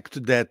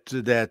correct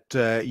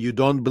that you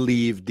don't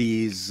believe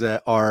these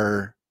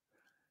are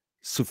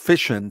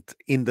sufficient,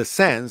 in the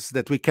sense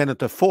that we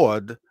cannot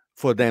afford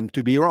for them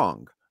to be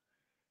wrong?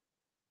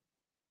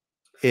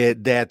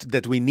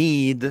 That we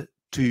need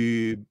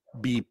to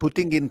be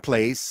putting in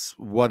place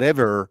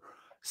whatever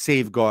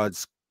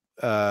safeguards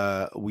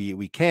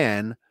we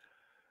can,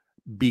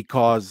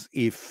 because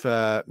if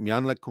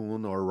Jan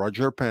LeCun or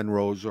Roger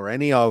Penrose or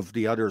any of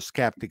the other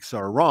skeptics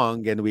are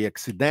wrong, and we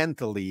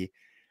accidentally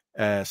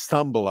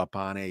stumble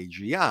upon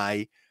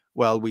AGI,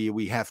 well,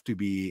 we have to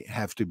be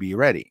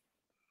ready.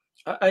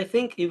 I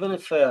think even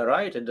if they're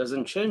right, it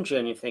doesn't change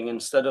anything.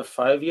 Instead of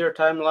 5-year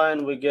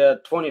timeline, we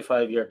get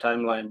 25-year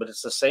timeline, but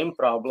it's the same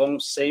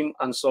problem, same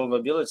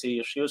unsolvability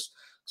issues.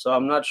 So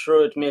I'm not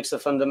sure it makes a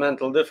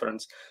fundamental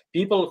difference.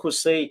 People who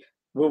say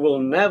we will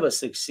never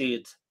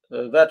succeed,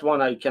 that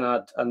one I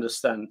cannot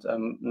understand.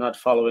 I'm not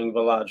following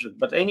the logic.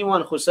 But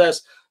anyone who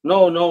says,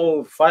 no,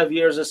 no, 5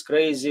 years is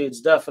crazy, it's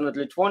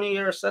definitely 20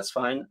 years, that's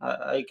fine.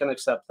 I can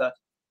accept that.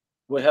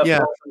 We have Yeah,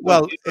 quantum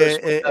well, computers,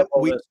 we have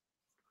all this.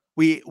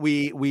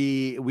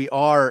 we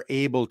are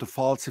able to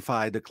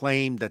falsify the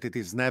claim that it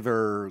is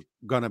never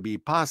going to be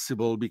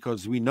possible,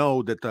 because we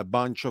know that a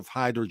bunch of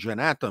hydrogen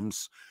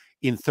atoms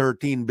in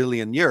 13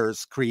 billion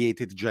years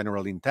created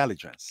general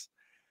intelligence.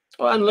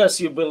 Well, unless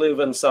you believe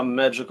in some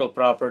magical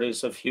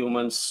properties of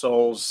humans,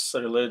 souls,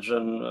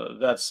 religion,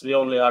 that's the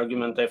only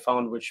argument I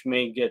found which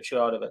may get you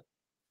out of it.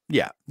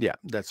 Yeah,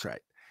 that's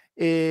right.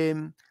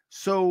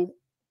 So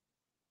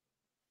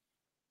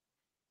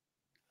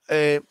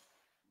uh,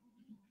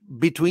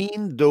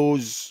 between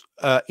those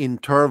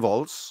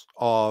intervals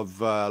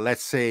of,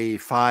 let's say,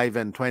 5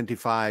 and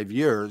 25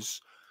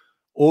 years,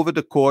 over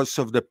the course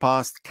of the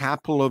past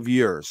couple of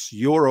years,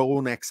 your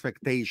own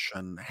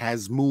expectation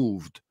has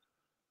moved,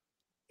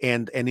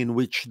 and in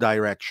which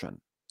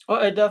direction? Oh,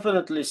 I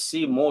definitely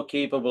see more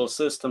capable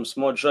systems,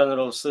 more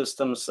general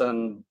systems,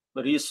 and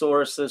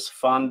resources,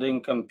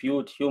 funding,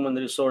 compute, human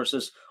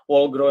resources,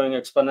 all growing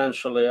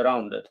exponentially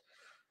around it.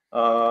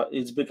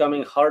 It's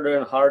becoming harder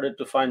and harder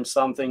to find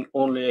something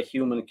only a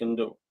human can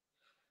do.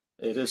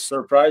 It is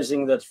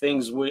surprising that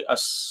things we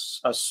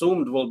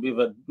assumed will be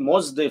the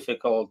most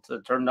difficult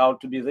turned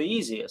out to be the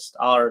easiest.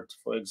 Art,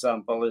 for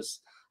example, is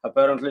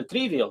apparently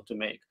trivial to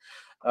make.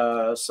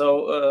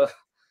 So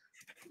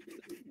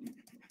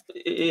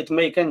it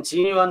may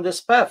continue on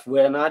this path.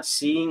 We're not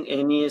seeing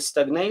any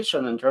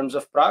stagnation in terms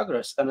of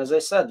progress. And as I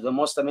said, the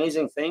most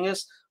amazing thing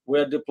is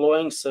we're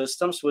deploying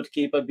systems with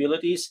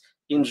capabilities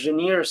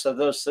engineers of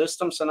those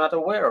systems are not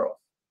aware of.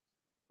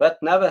 That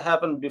never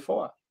happened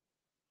before.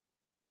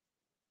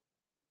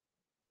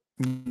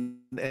 And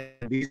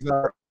these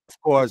are,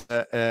 of course,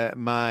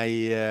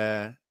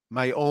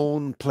 my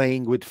own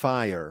playing with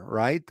fire,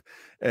 right?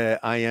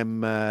 I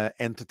am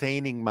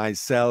entertaining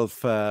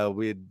myself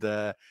with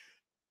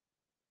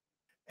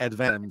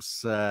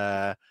advanced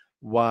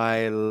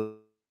while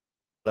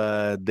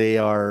they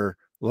are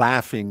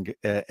laughing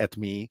at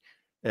me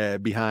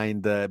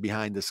behind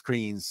the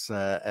screens.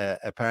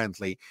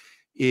 Apparently,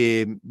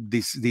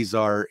 these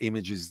are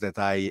images that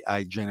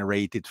I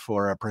generated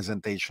for a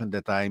presentation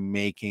that I'm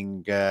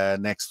making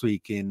next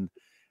week in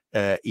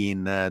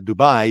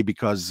Dubai,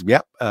 because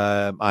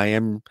I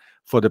am,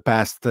 for the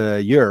past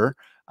year,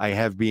 I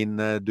have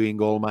been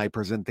doing all my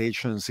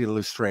presentations,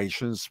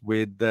 illustrations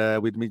with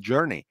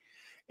Midjourney,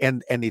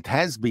 and it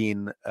has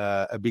been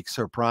a big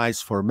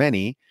surprise for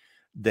many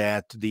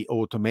that the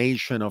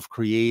automation of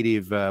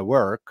creative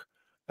work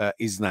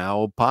is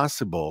now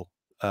possible,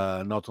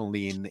 not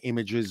only in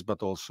images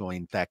but also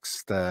in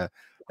text,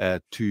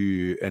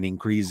 to an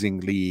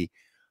increasingly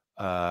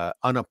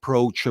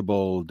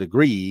unapproachable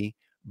degree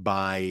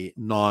by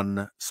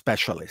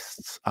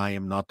non-specialists. I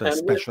am not a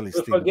And we specialist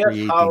in forget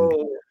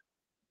creating.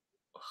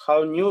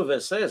 how new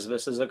this is.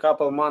 This is a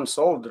couple months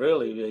old,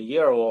 really, a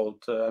year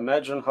old.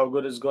 Imagine how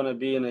good it's going to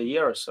be in a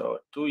year or so,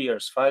 2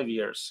 years, 5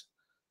 years.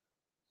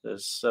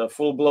 There's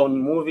full-blown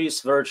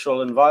movies,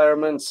 virtual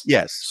environments,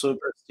 Yes.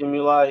 super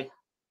stimuli.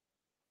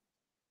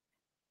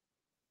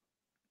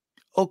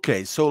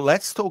 Okay, so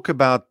let's talk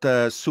about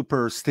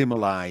super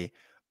stimuli,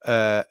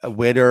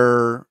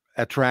 whether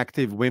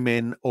attractive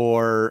women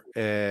or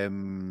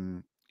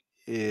the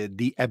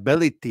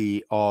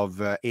ability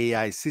of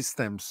AI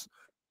systems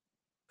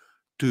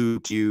to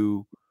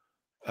you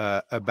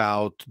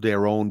about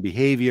their own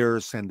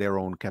behaviors and their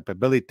own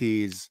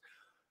capabilities,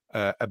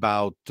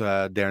 about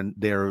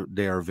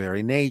their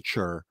very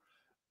nature,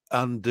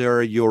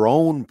 under your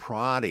own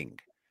prodding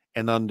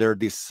and under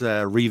this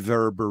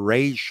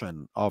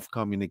reverberation of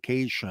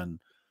communication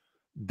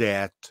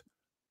that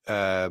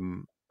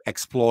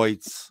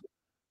exploits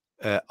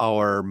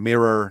our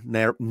mirror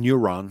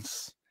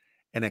neurons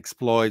and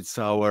exploits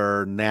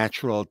our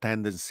natural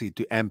tendency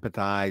to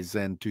empathize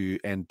and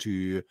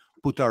to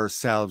put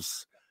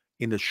ourselves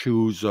in the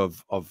shoes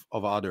of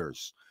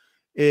others.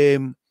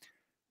 Um,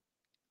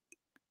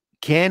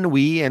 can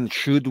we and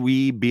should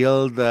we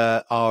build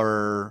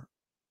our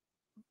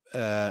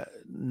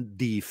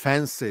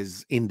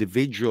defenses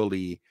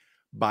individually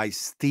by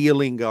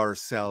steeling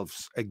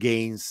ourselves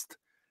against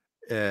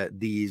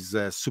these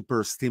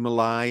super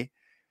stimuli?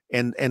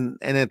 And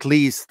at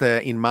least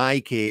in my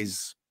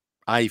case,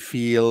 I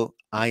feel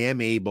I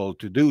am able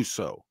to do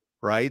so.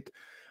 Right?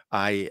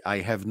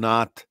 I have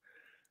not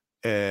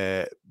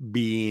uh,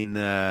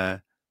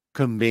 been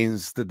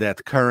convinced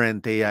that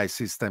current AI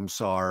systems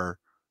are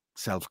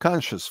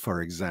self-conscious,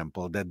 for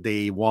example, that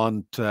they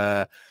want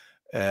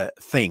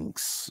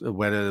things,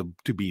 whether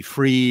to be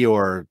free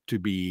or to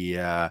be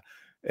uh,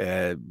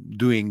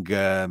 doing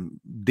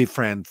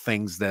different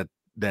things that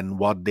than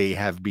what they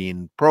have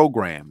been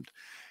programmed.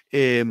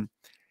 Um,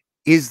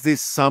 is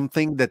this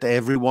something that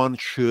everyone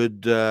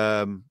should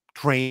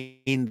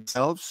train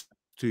themselves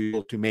to be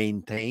able to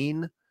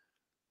maintain?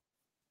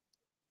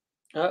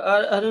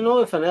 I don't know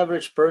if an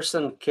average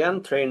person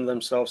can train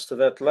themselves to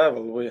that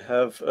level. We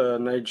have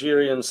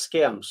Nigerian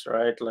scams,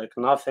 right? Like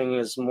nothing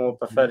is more Mhm.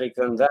 pathetic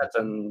than that,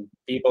 and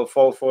people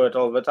fall for it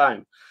all the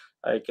time.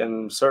 I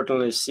can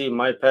certainly see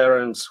my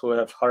parents who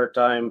have hard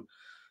time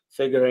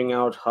figuring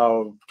out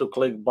how to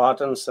click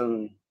buttons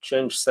and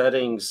change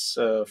settings,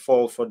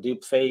 fall for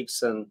deep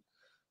fakes and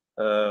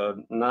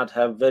not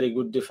have very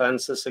good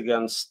defenses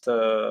against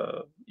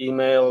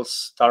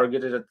emails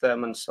targeted at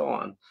them and so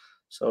on.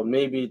 So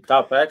maybe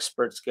top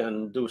experts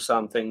can do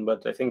something,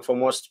 but I think for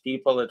most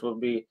people it will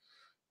be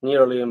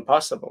nearly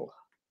impossible.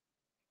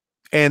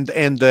 And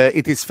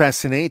it is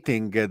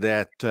fascinating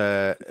that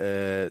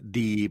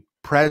the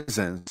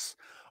presence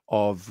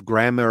of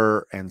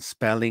grammar and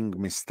spelling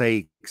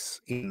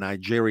mistakes in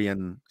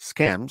Nigerian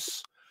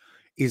scams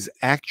is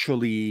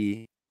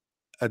actually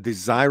a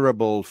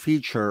desirable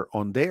feature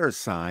on their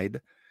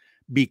side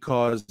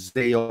because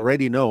they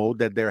already know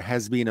that there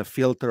has been a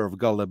filter of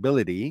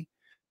gullibility,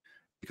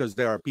 because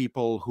there are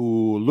people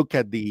who look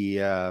at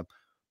the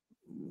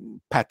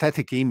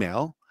pathetic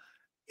email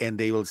and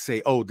they will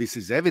say, oh, this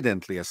is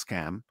evidently a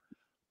scam.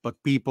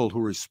 But people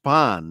who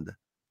respond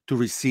to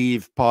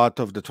receive part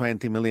of the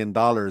 $20 million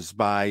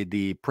by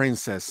the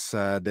princess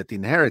that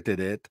inherited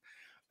it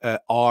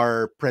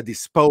are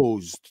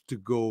predisposed to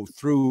go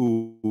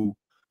through,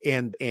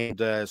 and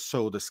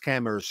so the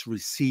scammers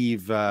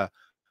receive a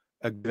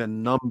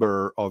given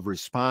number of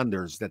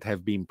responders that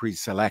have been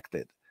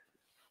pre-selected.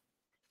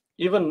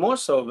 Even more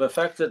so, the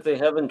fact that they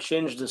haven't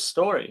changed the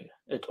story.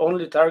 It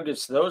only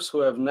targets those who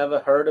have never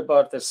heard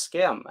about the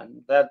scam,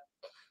 and that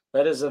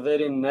is a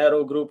very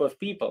narrow group of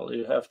people.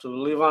 You have to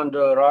live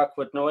under a rock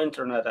with no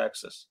internet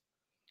access.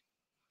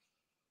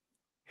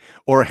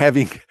 Or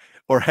having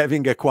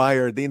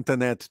acquired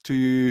internet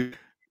to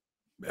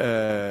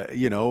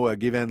a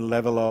given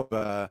level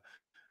of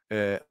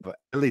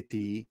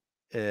ability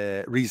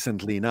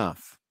recently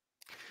enough.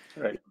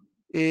 Right.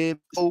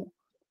 So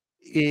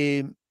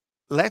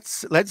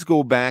let's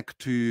go back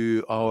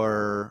to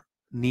our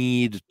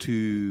need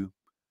to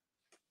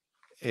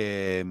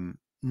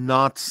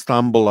not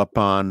stumble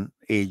upon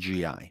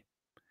AGI.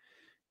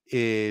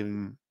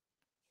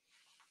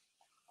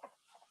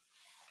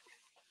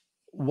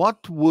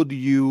 What would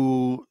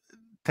you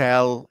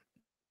tell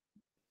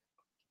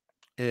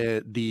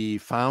the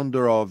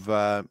founder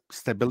of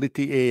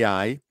Stability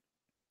AI,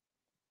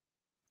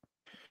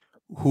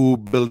 who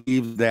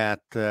believes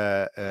that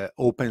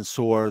open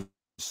source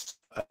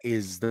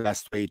is the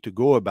best way to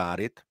go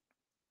about it,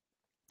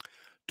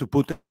 to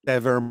put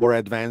ever more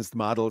advanced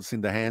models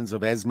in the hands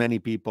of as many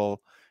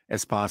people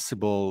as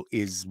possible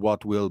is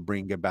what will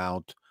bring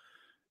about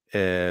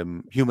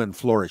human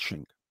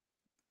flourishing?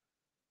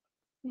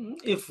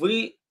 If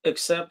we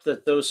accept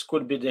that those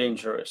could be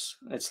dangerous,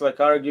 it's like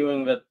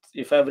arguing that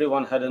if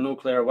everyone had a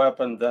nuclear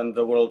weapon, then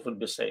the world would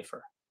be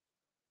safer.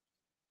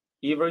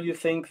 Either you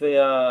think they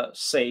are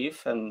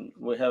safe, and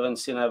we haven't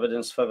seen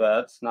evidence for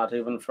that, not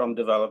even from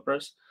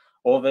developers,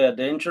 or they are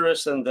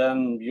dangerous, and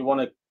then you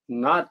want to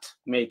not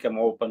make them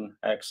open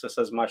access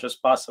as much as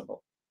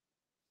possible.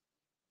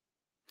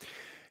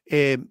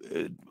 Um,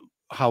 uh,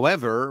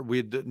 However,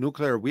 with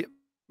nuclear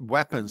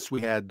weapons,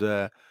 we had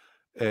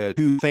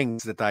two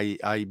things that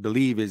I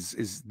believe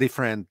is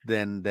different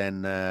than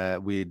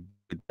with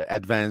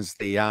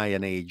advanced AI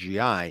and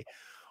AGI.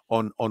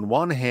 On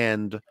one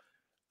hand,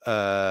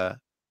 uh,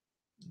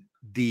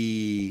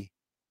 the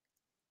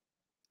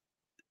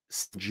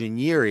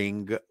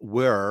engineering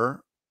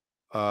were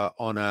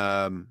on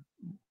a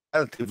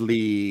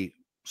relatively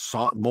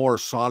more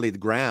solid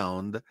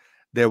ground.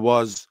 There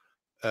was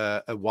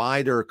a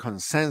wider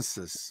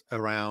consensus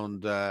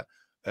around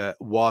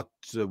what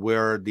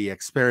were the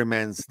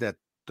experiments that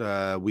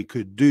we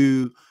could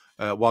do,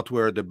 what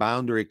were the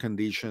boundary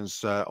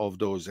conditions of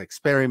those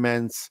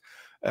experiments.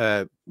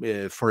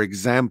 For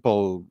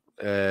example,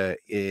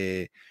 there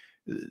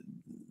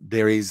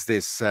is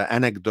this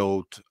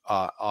anecdote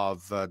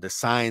of the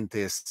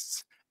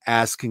scientists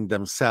asking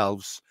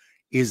themselves,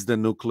 is the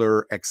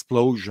nuclear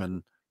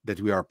explosion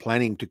that we are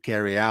planning to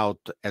carry out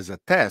as a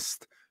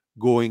test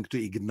going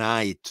to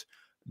ignite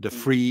the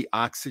free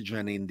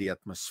oxygen in the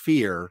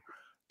atmosphere,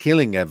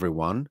 killing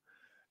everyone?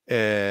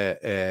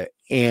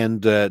 And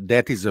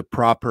that is a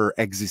proper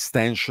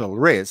existential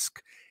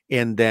risk.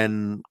 And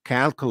then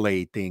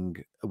calculating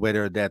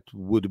whether that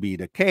would be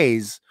the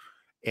case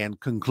and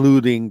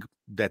concluding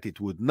that it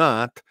would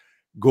not,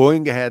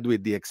 going ahead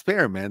with the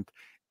experiment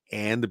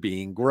and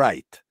being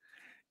right.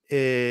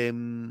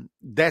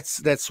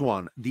 That's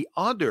one. The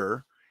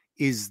other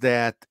is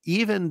that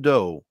even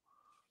though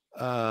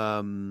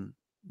the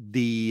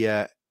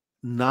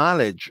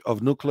knowledge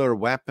of nuclear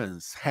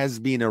weapons has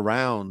been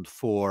around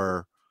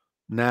for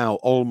now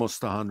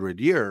almost 100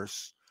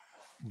 years,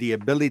 the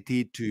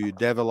ability to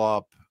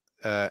develop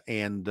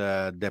and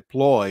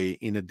deploy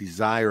in a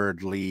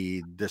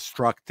desiredly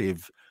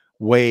destructive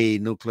way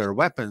nuclear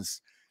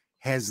weapons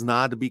has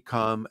not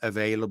become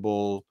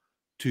available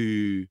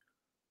to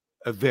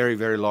a very,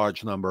 very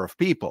large number of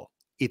people.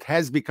 It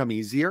has become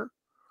easier,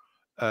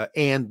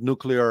 and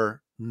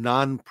nuclear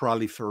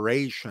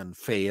non-proliferation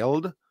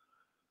failed.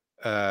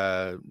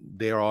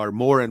 There are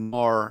more and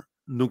more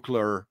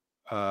nuclear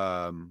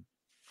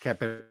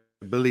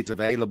capabilities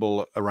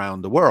available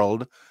around the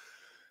world,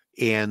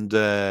 and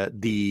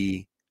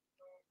the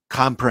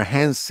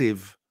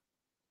comprehensive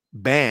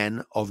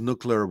ban of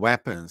nuclear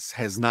weapons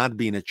has not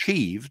been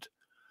achieved.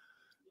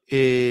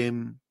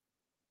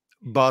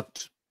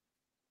 But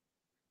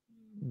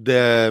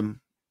the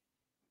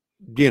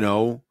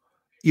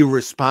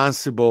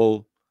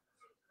irresponsible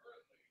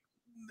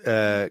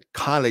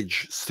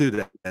college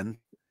student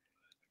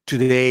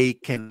today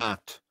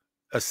cannot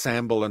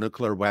assemble a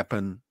nuclear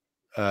weapon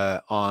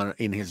on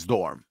in his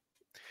dorm,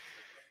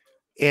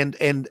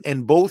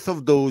 and both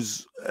of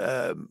those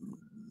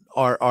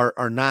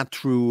are not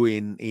true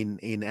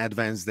in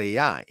advanced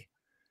AI.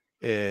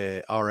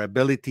 our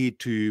ability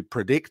to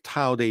predict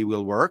how they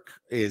will work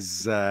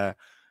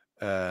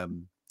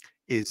um,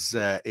 is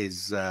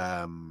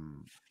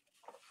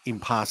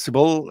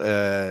impossible.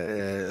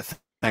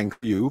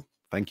 Thank you,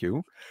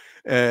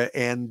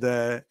 and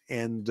the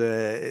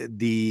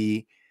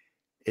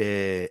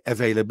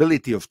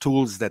availability of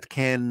tools that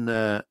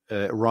can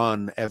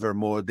run ever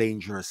more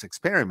dangerous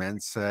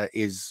experiments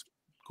is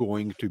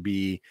going to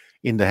be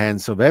in the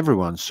hands of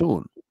everyone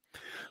soon.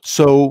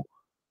 So,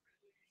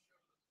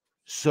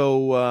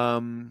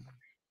 so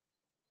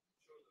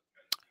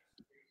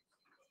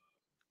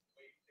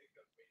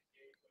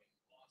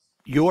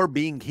your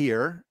being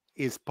here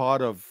is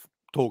part of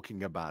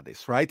talking about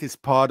this, right? It's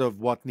part of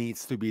what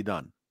needs to be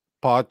done,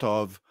 part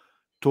of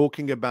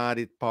talking about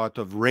it, part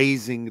of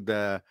raising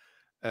the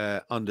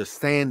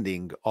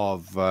understanding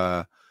of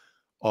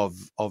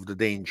the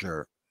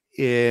danger.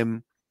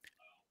 Um,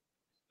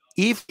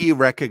 if we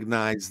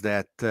recognize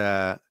that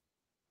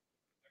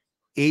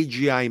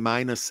AGI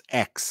minus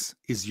X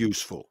is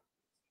useful,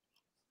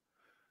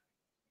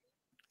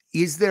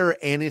 is there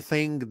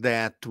anything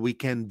that we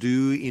can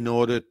do in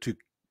order to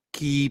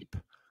keep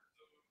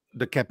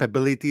the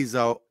capabilities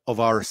of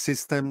our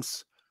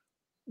systems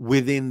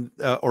within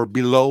or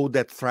below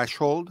that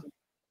threshold?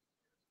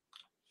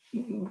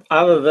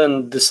 Other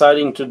than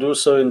deciding to do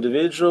so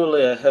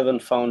individually, I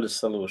haven't found a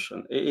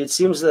solution. It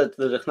seems that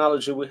the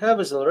technology we have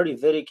is already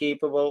very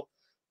capable.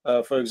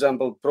 For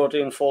example,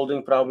 protein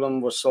folding problem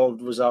was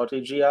solved without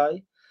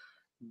AGI,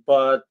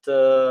 but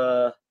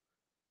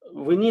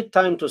we need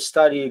time to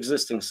study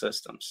existing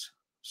systems.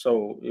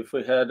 So if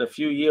we had a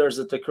few years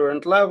at the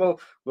current level,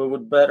 we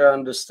would better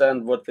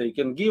understand what they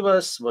can give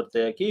us, what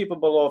they are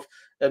capable of,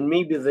 and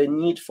maybe the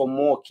need for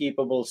more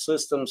capable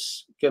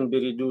systems can be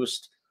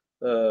reduced.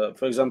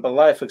 For example,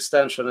 life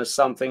extension is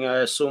something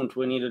I assumed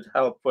we needed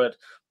help with,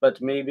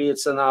 but maybe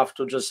it's enough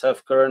to just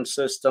have current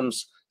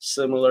systems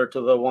similar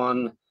to the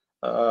one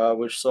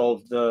which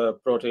solved the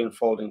protein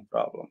folding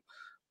problem.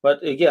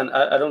 But again,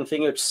 I don't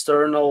think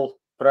external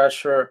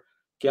pressure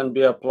can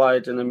be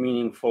applied in a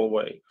meaningful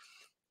way.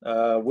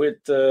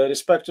 With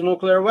respect to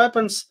nuclear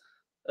weapons,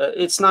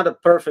 it's not a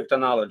perfect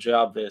analogy,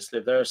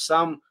 obviously. There are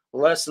some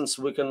lessons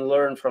we can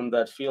learn from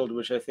that field,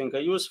 which I think are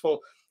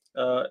useful.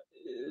 Uh,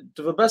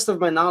 to the best of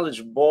my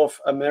knowledge, both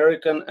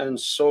American and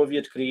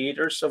Soviet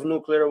creators of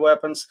nuclear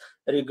weapons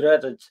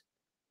regretted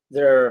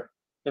their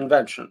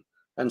invention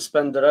and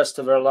spent the rest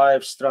of their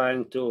lives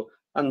trying to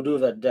undo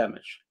that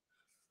damage.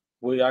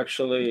 We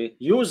actually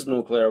used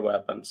nuclear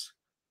weapons.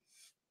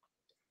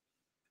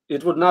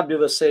 It would not be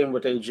the same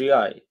with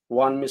AGI.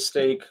 One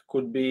mistake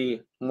could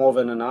be more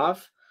than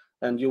enough,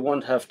 and you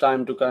won't have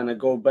time to kind of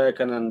go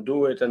back and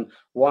undo it. And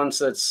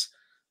once it's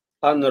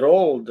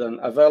unrolled and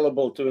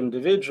available to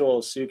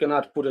individuals, you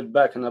cannot put it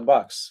back in a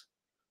box.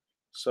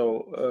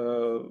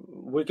 So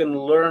we can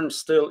learn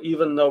still,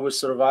 even though we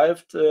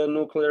survived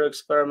nuclear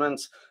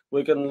experiments,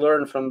 we can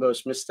learn from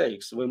those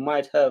mistakes. We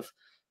might have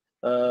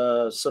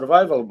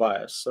survival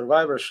bias,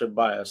 survivorship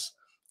bias.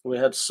 We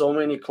had so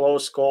many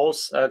close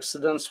calls,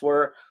 accidents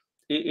where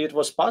it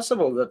was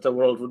possible that the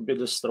world would be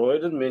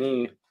destroyed, and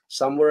many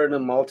somewhere in the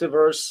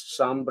multiverse,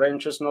 some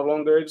branches no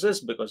longer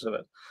exist because of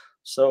it.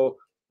 So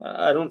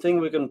I don't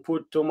think we can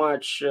put too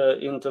much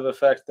into the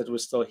fact that we're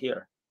still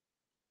here.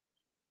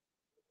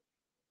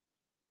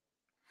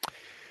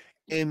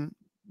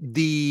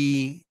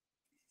 The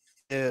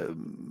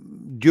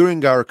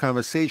during our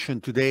conversation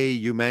today,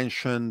 you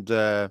mentioned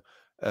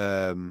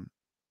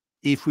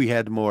if we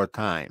had more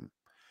time.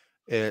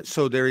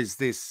 So there is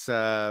this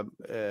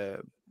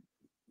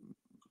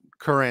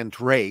current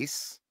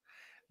race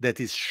that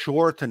is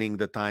shortening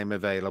the time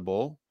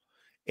available,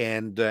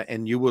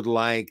 and you would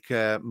like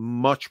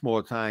much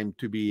more time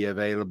to be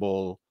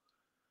available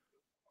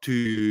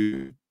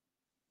to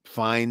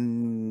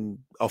find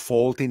a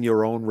fault in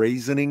your own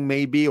reasoning,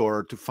 maybe,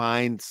 or to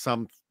find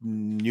some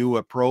new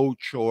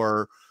approach,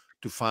 or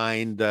to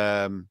find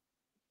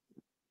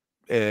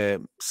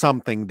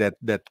something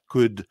that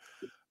could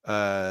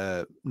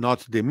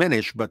not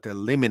diminish but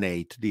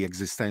eliminate the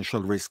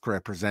existential risk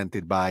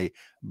represented by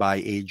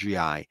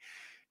AGI.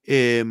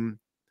 Um,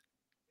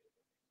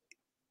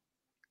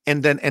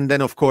 and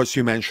then of course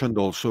you mentioned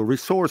also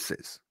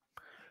resources.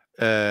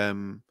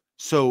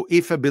 So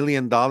if $1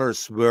 billion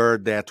were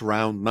that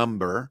round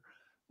number,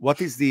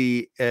 what is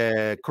the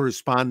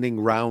corresponding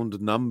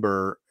round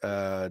number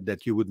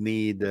that you would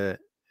need,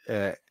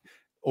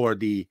 or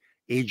the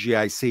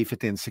AGI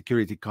safety and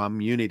security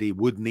community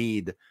would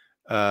need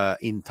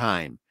in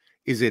time?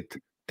 Is it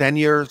 10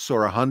 years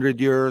or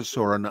 100 years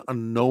or an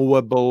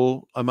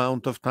unknowable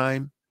amount of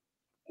time?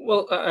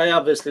 Well, I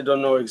obviously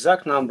don't know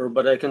exact number,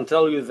 but I can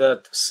tell you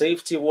that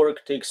safety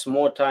work takes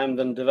more time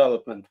than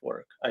development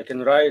work. I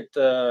can write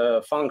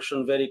a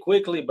function very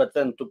quickly, but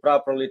then to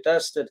properly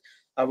test it,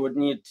 I would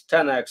need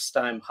 10x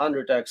time,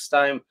 100x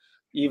time.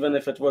 Even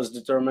if it was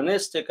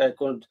deterministic, I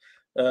could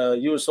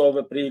use all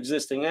the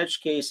pre-existing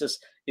edge cases.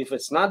 If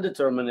it's not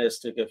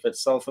deterministic, if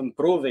it's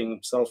self-improving,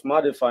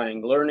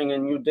 self-modifying, learning a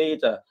new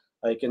data,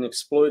 I can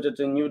exploit it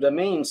in new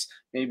domains.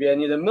 Maybe I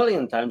need a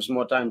million times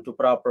more time to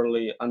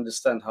properly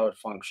understand how it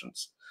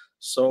functions.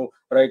 So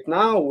right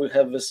now we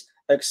have this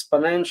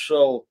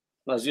exponential,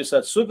 as you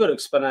said, super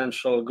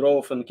exponential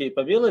growth and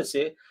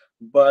capability,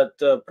 but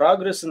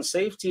progress in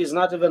safety is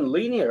not even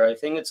linear. I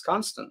think it's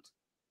constant.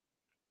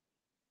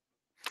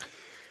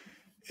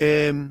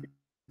 Um,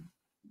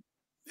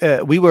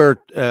 we were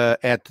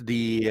at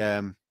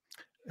the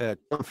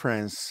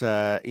conference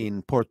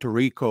in Puerto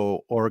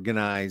Rico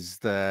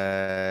organized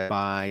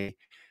by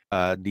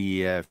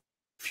the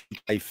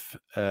Future Life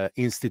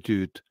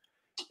Institute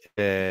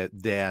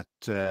that,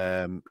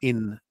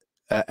 in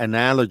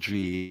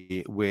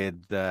analogy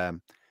with the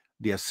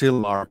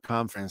Asilmar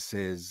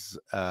conferences,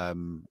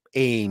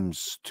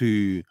 aims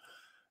to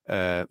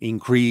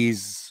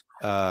increase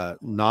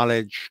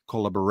knowledge,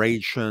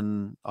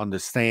 collaboration,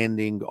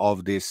 understanding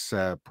of this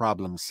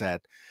problem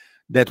set.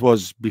 That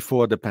was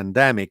before the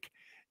pandemic,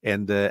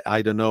 and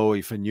I don't know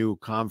if a new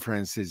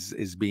conference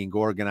is being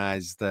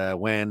organized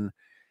when.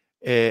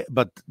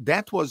 But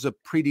that was a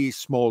pretty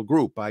small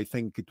group. I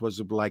think it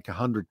was like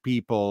 100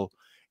 people,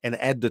 and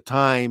at the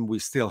time we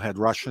still had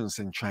Russians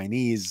and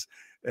Chinese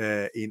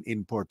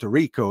in Puerto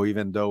Rico,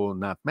 even though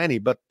not many,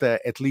 but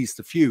at least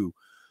a few.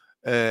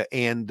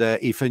 And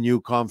if a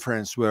new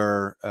conference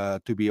were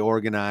to be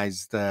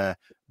organized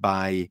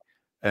by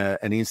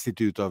an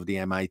institute of the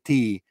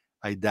MIT,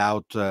 I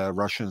doubt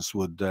Russians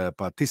would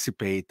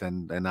participate,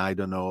 and I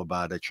don't know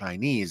about the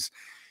Chinese.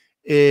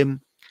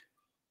 Um,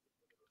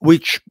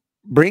 which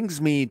brings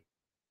me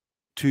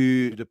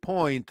to the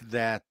point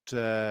that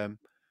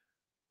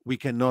we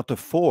cannot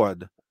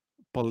afford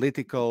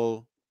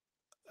political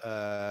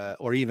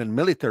or even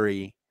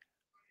military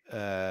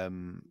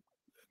um,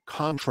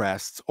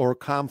 contrasts or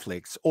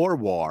conflicts or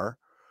war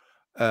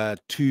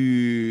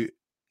to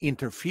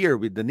interfere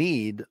with the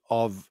need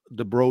of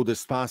the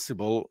broadest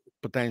possible,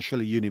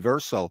 potentially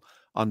universal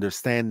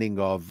understanding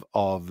of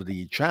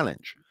the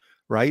challenge,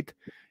 right?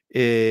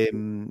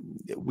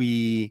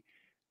 We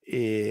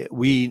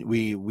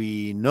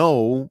we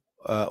know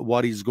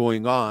what is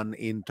going on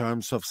in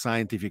terms of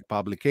scientific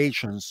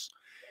publications,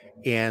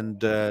 and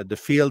the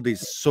field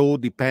is so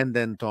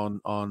dependent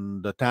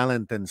on the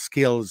talent and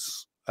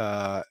skills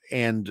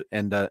and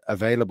the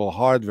available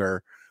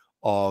hardware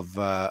of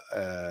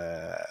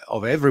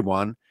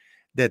everyone,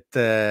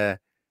 that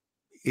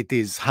it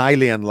is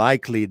highly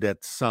unlikely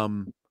that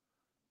some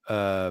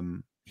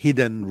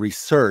hidden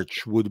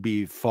research would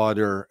be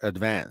further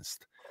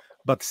advanced.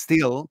 But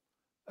still,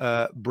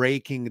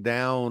 breaking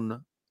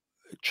down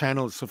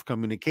channels of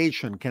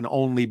communication can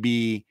only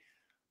be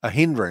a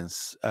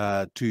hindrance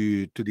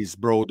to this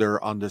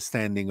broader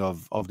understanding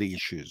of the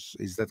issues.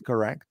 Is that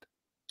correct?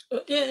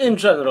 In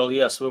general,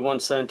 yes, we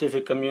want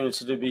scientific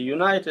community to be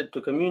united,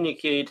 to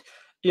communicate.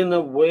 In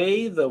a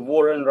way, the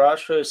war in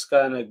Russia is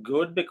kind of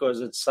good because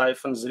it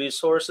siphons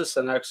resources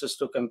and access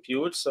to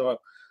compute. So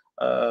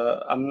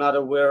I'm not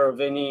aware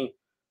of any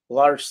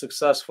large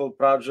successful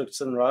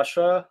projects in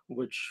Russia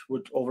which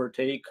would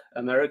overtake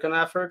American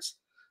efforts.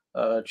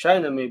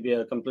 China may be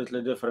a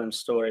completely different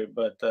story,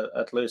 but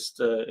at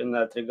least in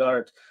that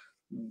regard,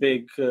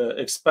 big,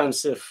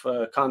 expensive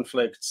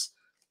conflicts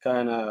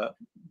kind of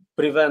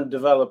prevent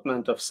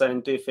development of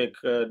scientific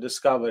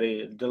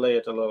discovery, delay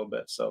it a little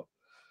bit. So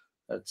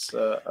it's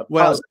a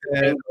Well, positive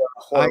thing or a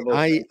I, horrible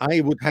I thing.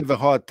 I would have a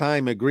hard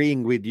time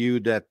agreeing with you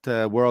that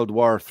World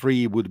War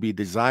III would be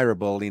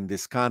desirable in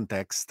this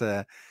context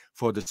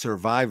for the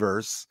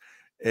survivors,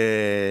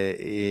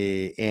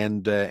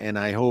 and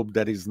I hope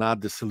that is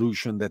not the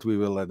solution that we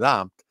will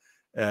adopt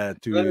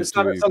And to it's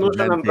not a to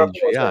solution prevent I'm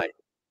AGI. proposing,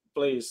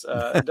 please.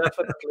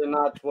 Definitely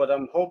not what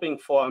I'm hoping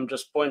for. I'm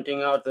just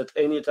pointing out that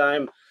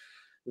anytime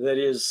there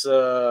is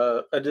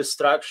a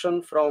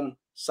distraction from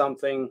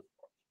something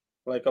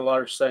like a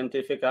large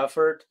scientific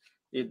effort,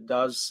 it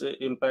does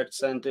impact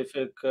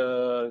scientific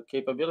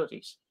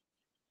capabilities.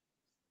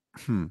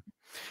 Hmm.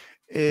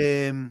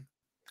 Um,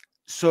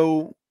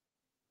 so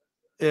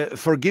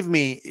forgive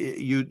me,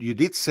 you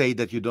did say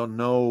that you don't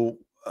know,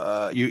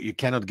 you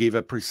cannot give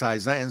a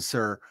precise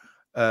answer,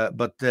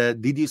 but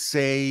did you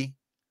say?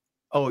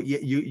 Oh, yeah,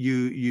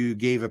 you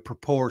gave a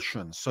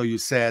proportion. So you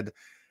said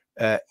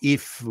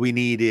if we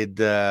needed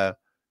a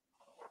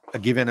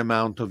given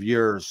amount of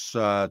years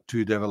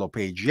to develop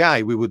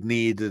AGI, we would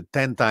need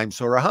 10 times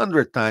or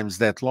 100 times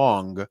that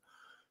long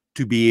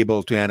to be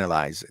able to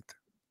analyze it.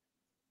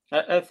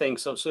 I think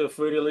so. So if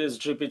we release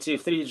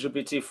GPT-3,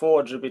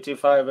 GPT-4,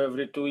 GPT-5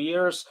 every 2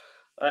 years,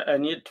 I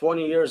need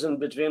 20 years in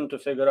between to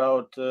figure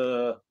out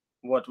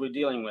what we're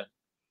dealing with.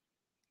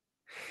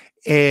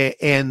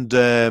 And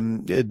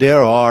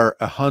there are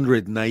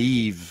 100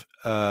 naive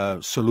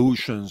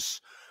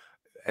solutions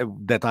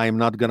that I'm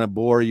not going to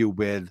bore you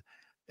with,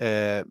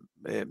 uh,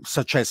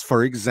 such as,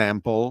 for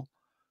example,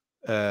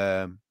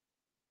 uh,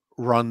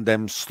 run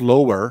them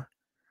slower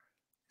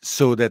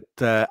so that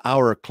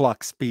our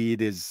clock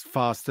speed is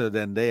faster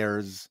than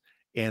theirs,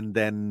 and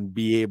then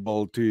be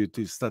able to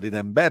study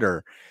them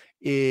better.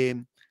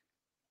 Um,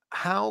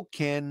 how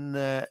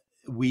can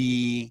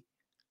we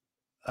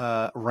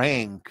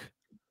rank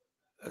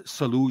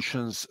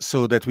solutions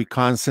so that we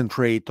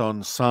concentrate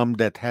on some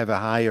that have a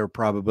higher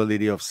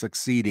probability of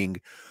succeeding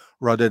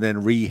rather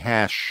than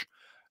rehash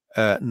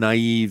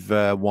naive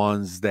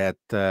ones that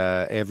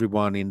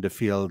everyone in the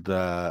field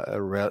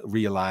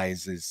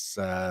realizes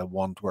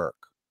won't work.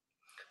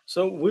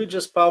 So we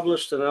just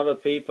published another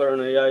paper on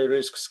AI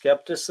risk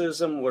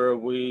skepticism, where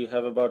we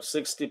have about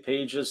 60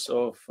 pages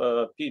of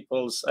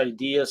people's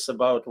ideas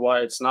about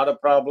why it's not a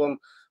problem,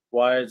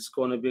 why it's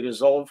going to be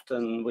resolved,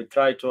 and we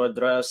try to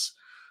address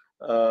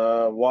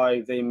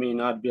why they may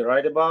not be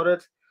right about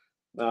it.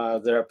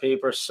 There are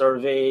papers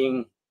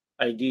surveying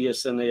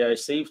ideas in the AI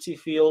safety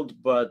field,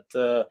 but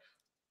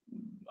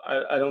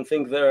I don't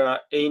think there are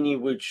any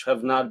which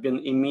have not been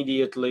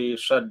immediately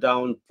shut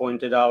down,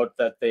 pointed out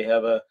that they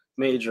have a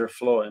major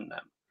flaw in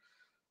them.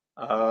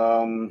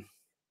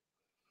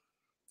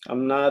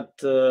 I'm not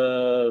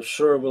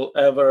sure we'll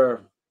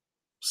ever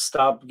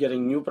stop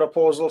getting new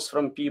proposals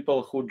from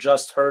people who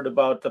just heard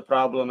about the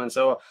problem and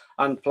so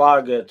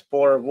unplug it,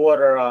 pour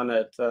water on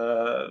it.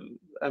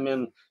 I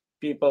mean,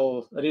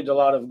 people read a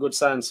lot of good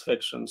science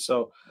fiction.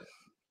 So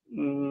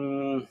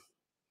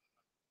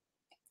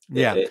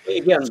Yeah.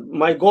 again,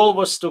 my goal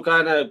was to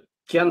kind of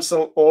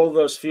cancel all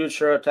those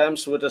future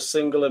attempts with a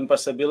single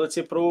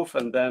impossibility proof,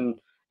 and then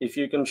if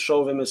you can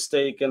show the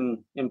mistake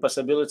in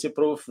impossibility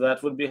proof,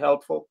 that would be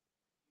helpful.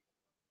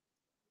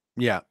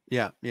 Yeah,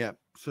 yeah, yeah.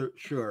 So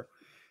sure.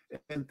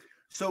 And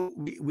so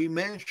we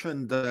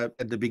mentioned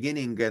at the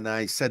beginning, and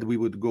I said we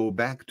would go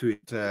back to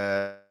it.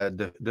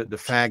 The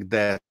fact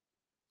that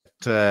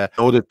in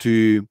order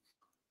to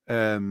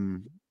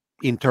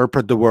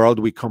interpret the world,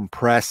 we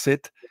compress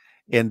it.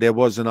 And there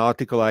was an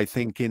article, I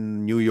think,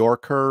 in New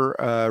Yorker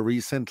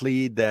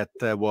recently that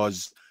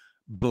was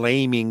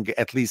blaming,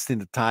 at least in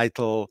the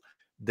title,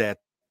 that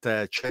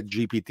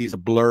ChatGPT is a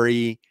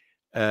blurry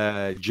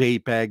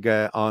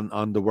JPEG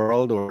on the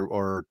world,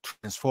 or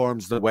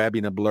transforms the web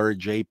in a blurry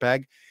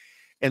JPEG.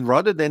 And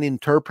rather than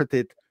interpret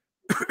it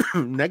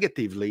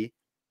negatively,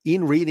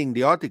 in reading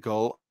the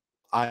article,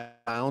 I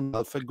found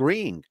myself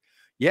agreeing.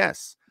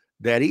 Yes,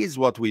 that is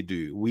what we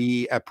do.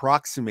 We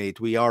approximate,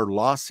 we are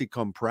lossy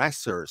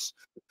compressors.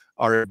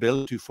 Our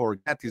ability to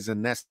forget is a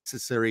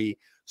necessary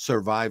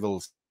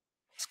survival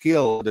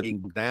skill that being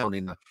bogged down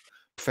in a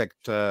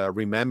perfect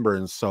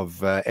remembrance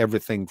of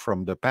everything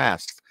from the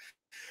past.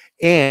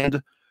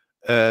 And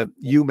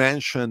you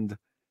mentioned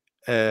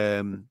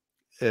um,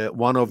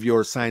 one of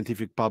your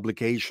scientific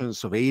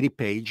publications of 80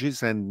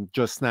 pages, and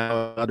just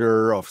now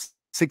another of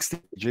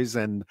 60 pages,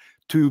 and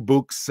two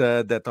books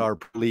that are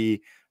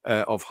probably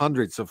of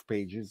hundreds of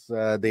pages.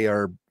 They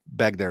are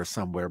back there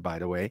somewhere, by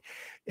the way.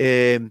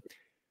 Um,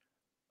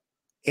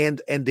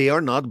 and they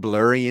are not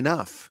blurry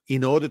enough.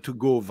 In order to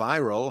go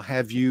viral,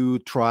 have you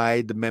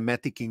tried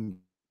memetic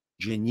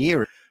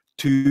engineering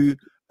to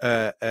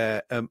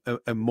a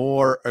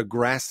more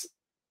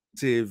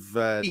aggressive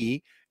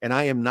and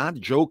I am not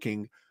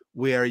joking,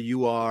 where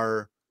you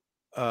are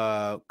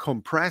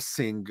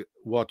compressing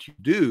what you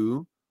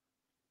do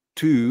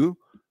to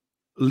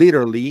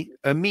literally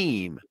a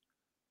meme,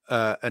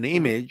 an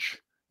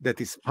image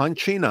that is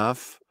punchy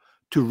enough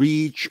to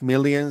reach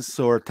millions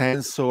or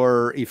tens,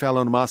 or if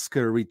Elon Musk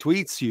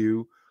retweets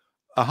you,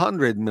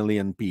 100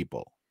 million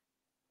people.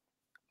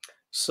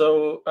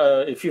 So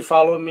if you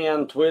follow me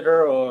on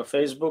Twitter or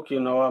Facebook, you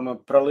know I'm a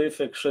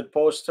prolific shit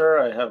poster.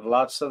 I have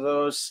lots of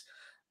those.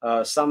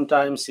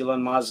 Sometimes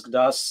Elon Musk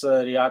does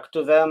react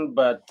to them,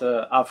 but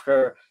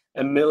after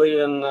a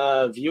million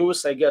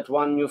views, I get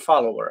one new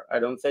follower. I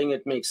don't think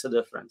it makes a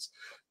difference.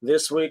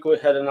 This week we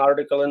had an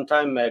article in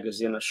Time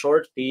magazine, a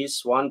short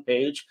piece, one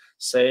page,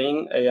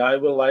 saying AI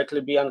will likely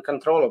be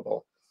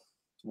uncontrollable.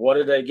 What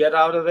did I get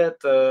out of it?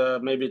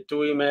 Maybe 2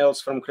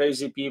 emails from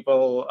crazy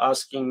people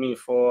asking me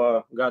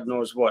for God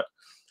knows what.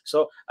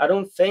 So I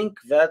don't think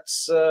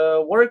that's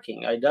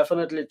working. I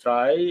definitely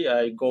try.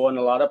 I go on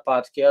a lot of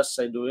podcasts.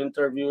 I do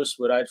interviews.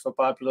 We write for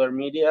popular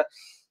media.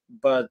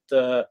 But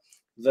the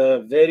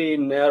very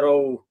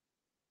narrow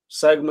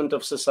segment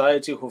of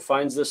society who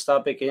finds this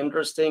topic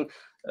interesting,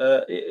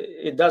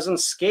 it doesn't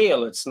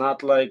scale. It's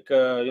not like,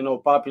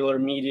 popular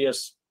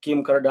media's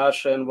Kim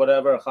Kardashian,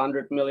 whatever,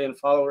 100 million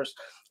followers.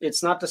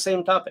 It's not the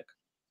same topic.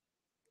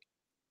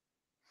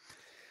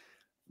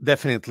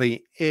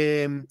 Definitely.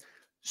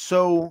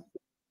 So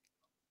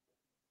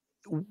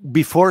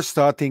before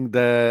starting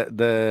the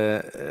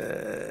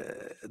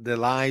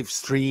live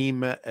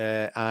stream,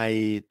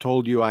 I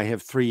told you I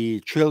have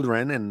 3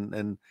 children,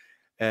 and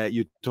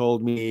you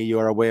told me you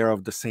are aware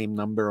of the same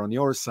number on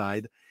your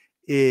side,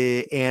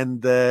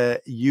 and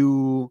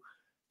you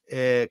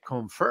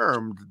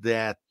confirmed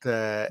that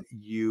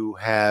you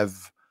have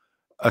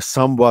a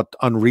somewhat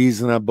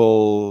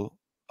unreasonable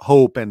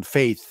hope and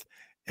faith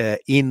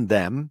in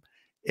them,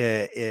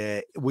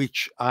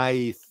 which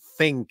I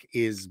think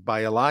is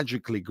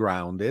biologically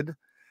grounded.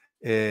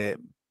 Uh,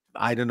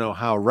 I don't know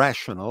how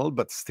rational,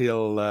 but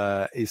still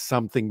is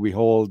something we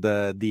hold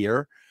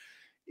dear,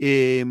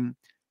 um,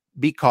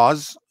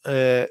 because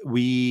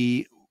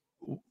we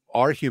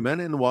are human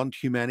and want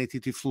humanity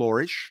to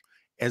flourish.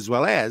 as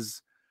well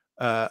as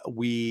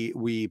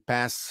we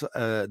pass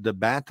the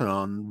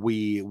baton.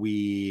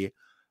 We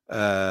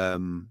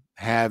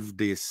have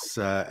this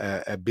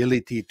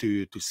ability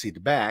to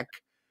sit back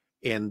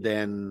and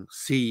then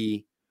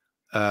see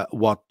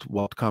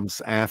what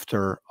comes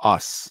after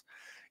us.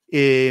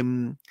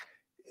 Um,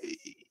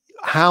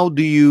 how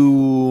do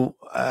you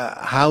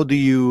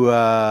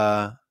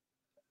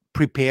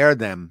prepare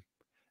them?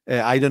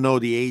 I don't know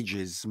the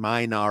ages.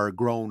 Mine are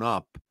grown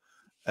up,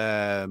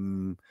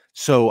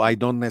 so I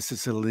don't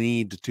necessarily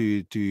need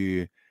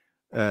to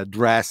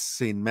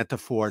dress in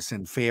metaphors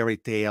and fairy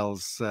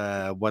tales,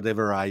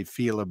 whatever I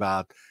feel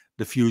about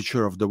the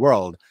future of the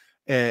world.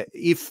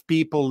 If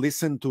people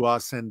listen to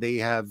us and they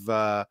have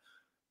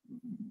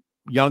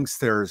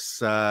youngsters,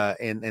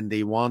 and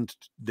they want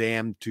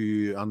them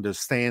to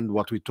understand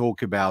what we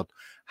talk about,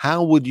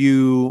 how would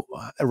you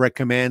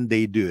recommend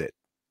they do it?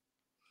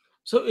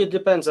 So it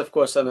depends, of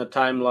course, on the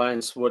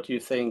timelines, what you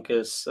think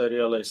is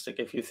realistic.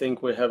 If you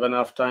think we have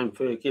enough time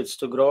for your kids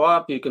to grow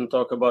up, you can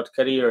talk about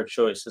career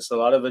choices. A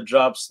lot of the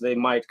jobs they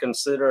might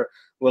consider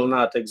will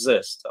not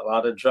exist. A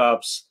lot of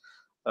jobs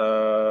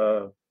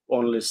uh,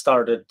 only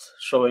started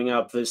showing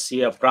up this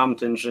year,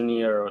 prompt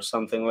engineer or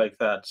something like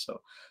that.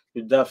 So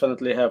you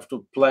definitely have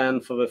to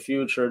plan for the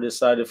future,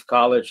 decide if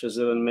colleges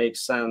even make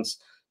sense,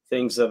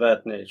 things of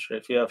that nature.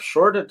 If you have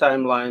shorter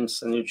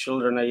timelines and your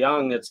children are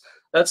young,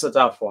 that's a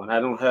tough one. I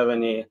don't have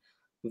any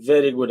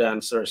very good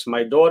answers.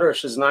 My daughter,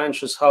 she's 9,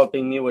 she's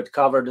helping me with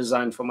cover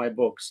design for my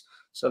books.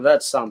 So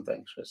that's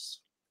something. She's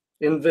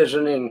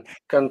envisioning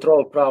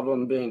control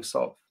problem being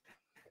solved.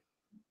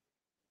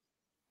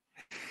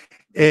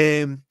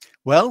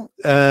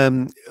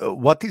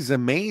 What is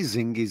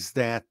amazing is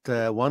that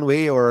one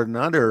way or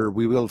another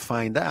we will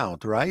find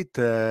out, right?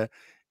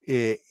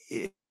 Eh,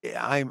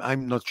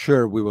 I'm not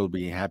sure we will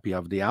be happy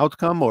of the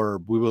outcome, or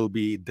we will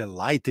be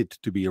delighted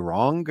to be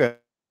wrong.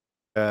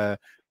 I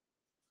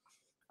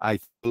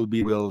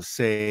think will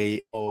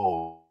say,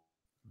 "Oh,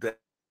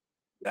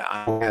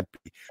 I'm so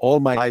happy. All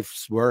my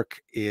life's work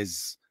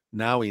is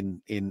now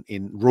in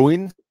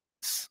ruins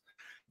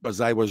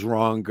because I was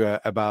wrong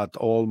about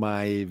all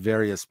my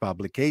various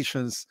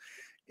publications."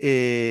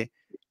 Uh,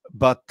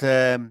 but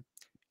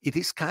it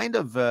is kind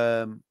of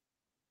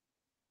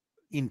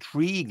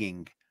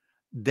intriguing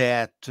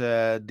that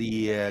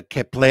the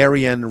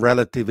Keplerian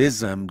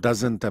relativism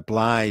doesn't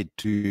apply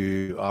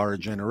to our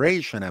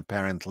generation,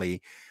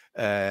 apparently.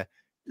 Uh,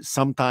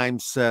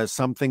 Sometimes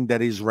something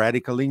that is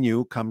radically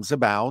new comes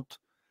about,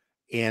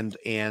 and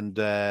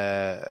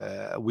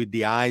with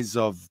the eyes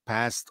of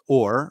past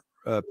or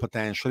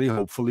potentially,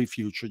 hopefully,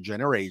 future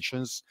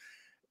generations,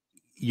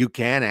 you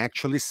can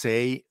actually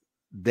say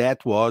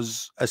that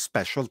was a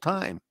special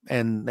time,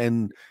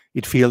 and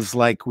it feels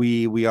like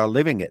we are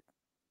living it.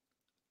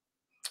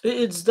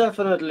 It's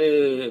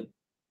definitely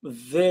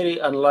very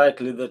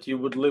unlikely that you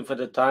would live at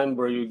a time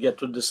where you get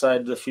to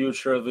decide the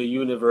future of the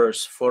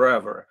universe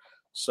forever.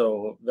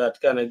 So that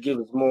kind of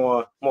gives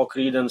more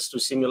credence to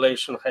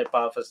simulation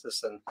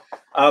hypothesis and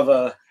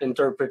other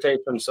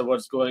interpretations of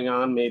what's going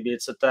on. Maybe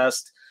it's a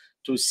test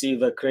to see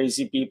the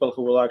crazy people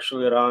who will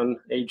actually run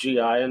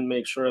AGI and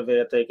make sure they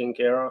are taken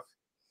care of.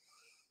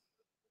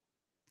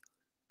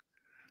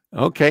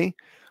 Okay,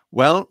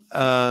 well,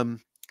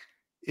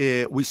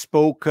 we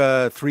spoke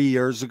 3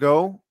 years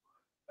ago.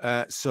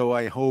 So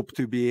I hope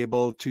to be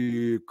able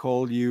to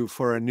call you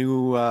for a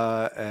new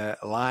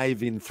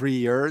live in 3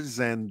 years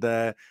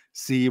and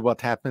see what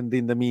happened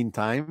in the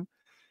meantime.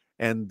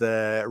 And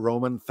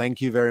Roman,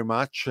 thank you very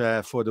much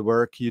for the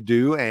work you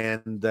do,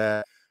 and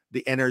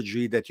the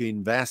energy that you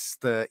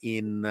invest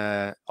in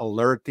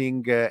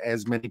alerting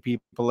as many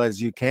people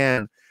as you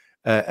can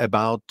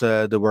about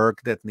the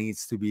work that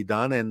needs to be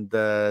done, and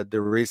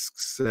the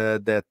risks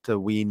that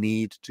we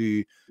need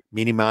to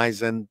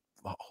minimize and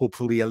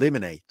hopefully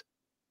eliminate.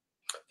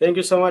 Thank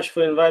you so much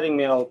for inviting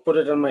me. I'll put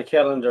it on my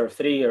calendar,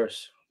 3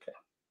 years.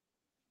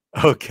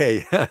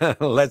 Okay,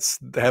 let's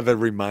have a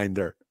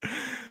reminder.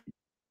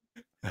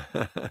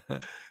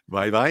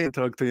 Bye bye, and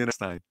talk to you next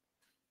time.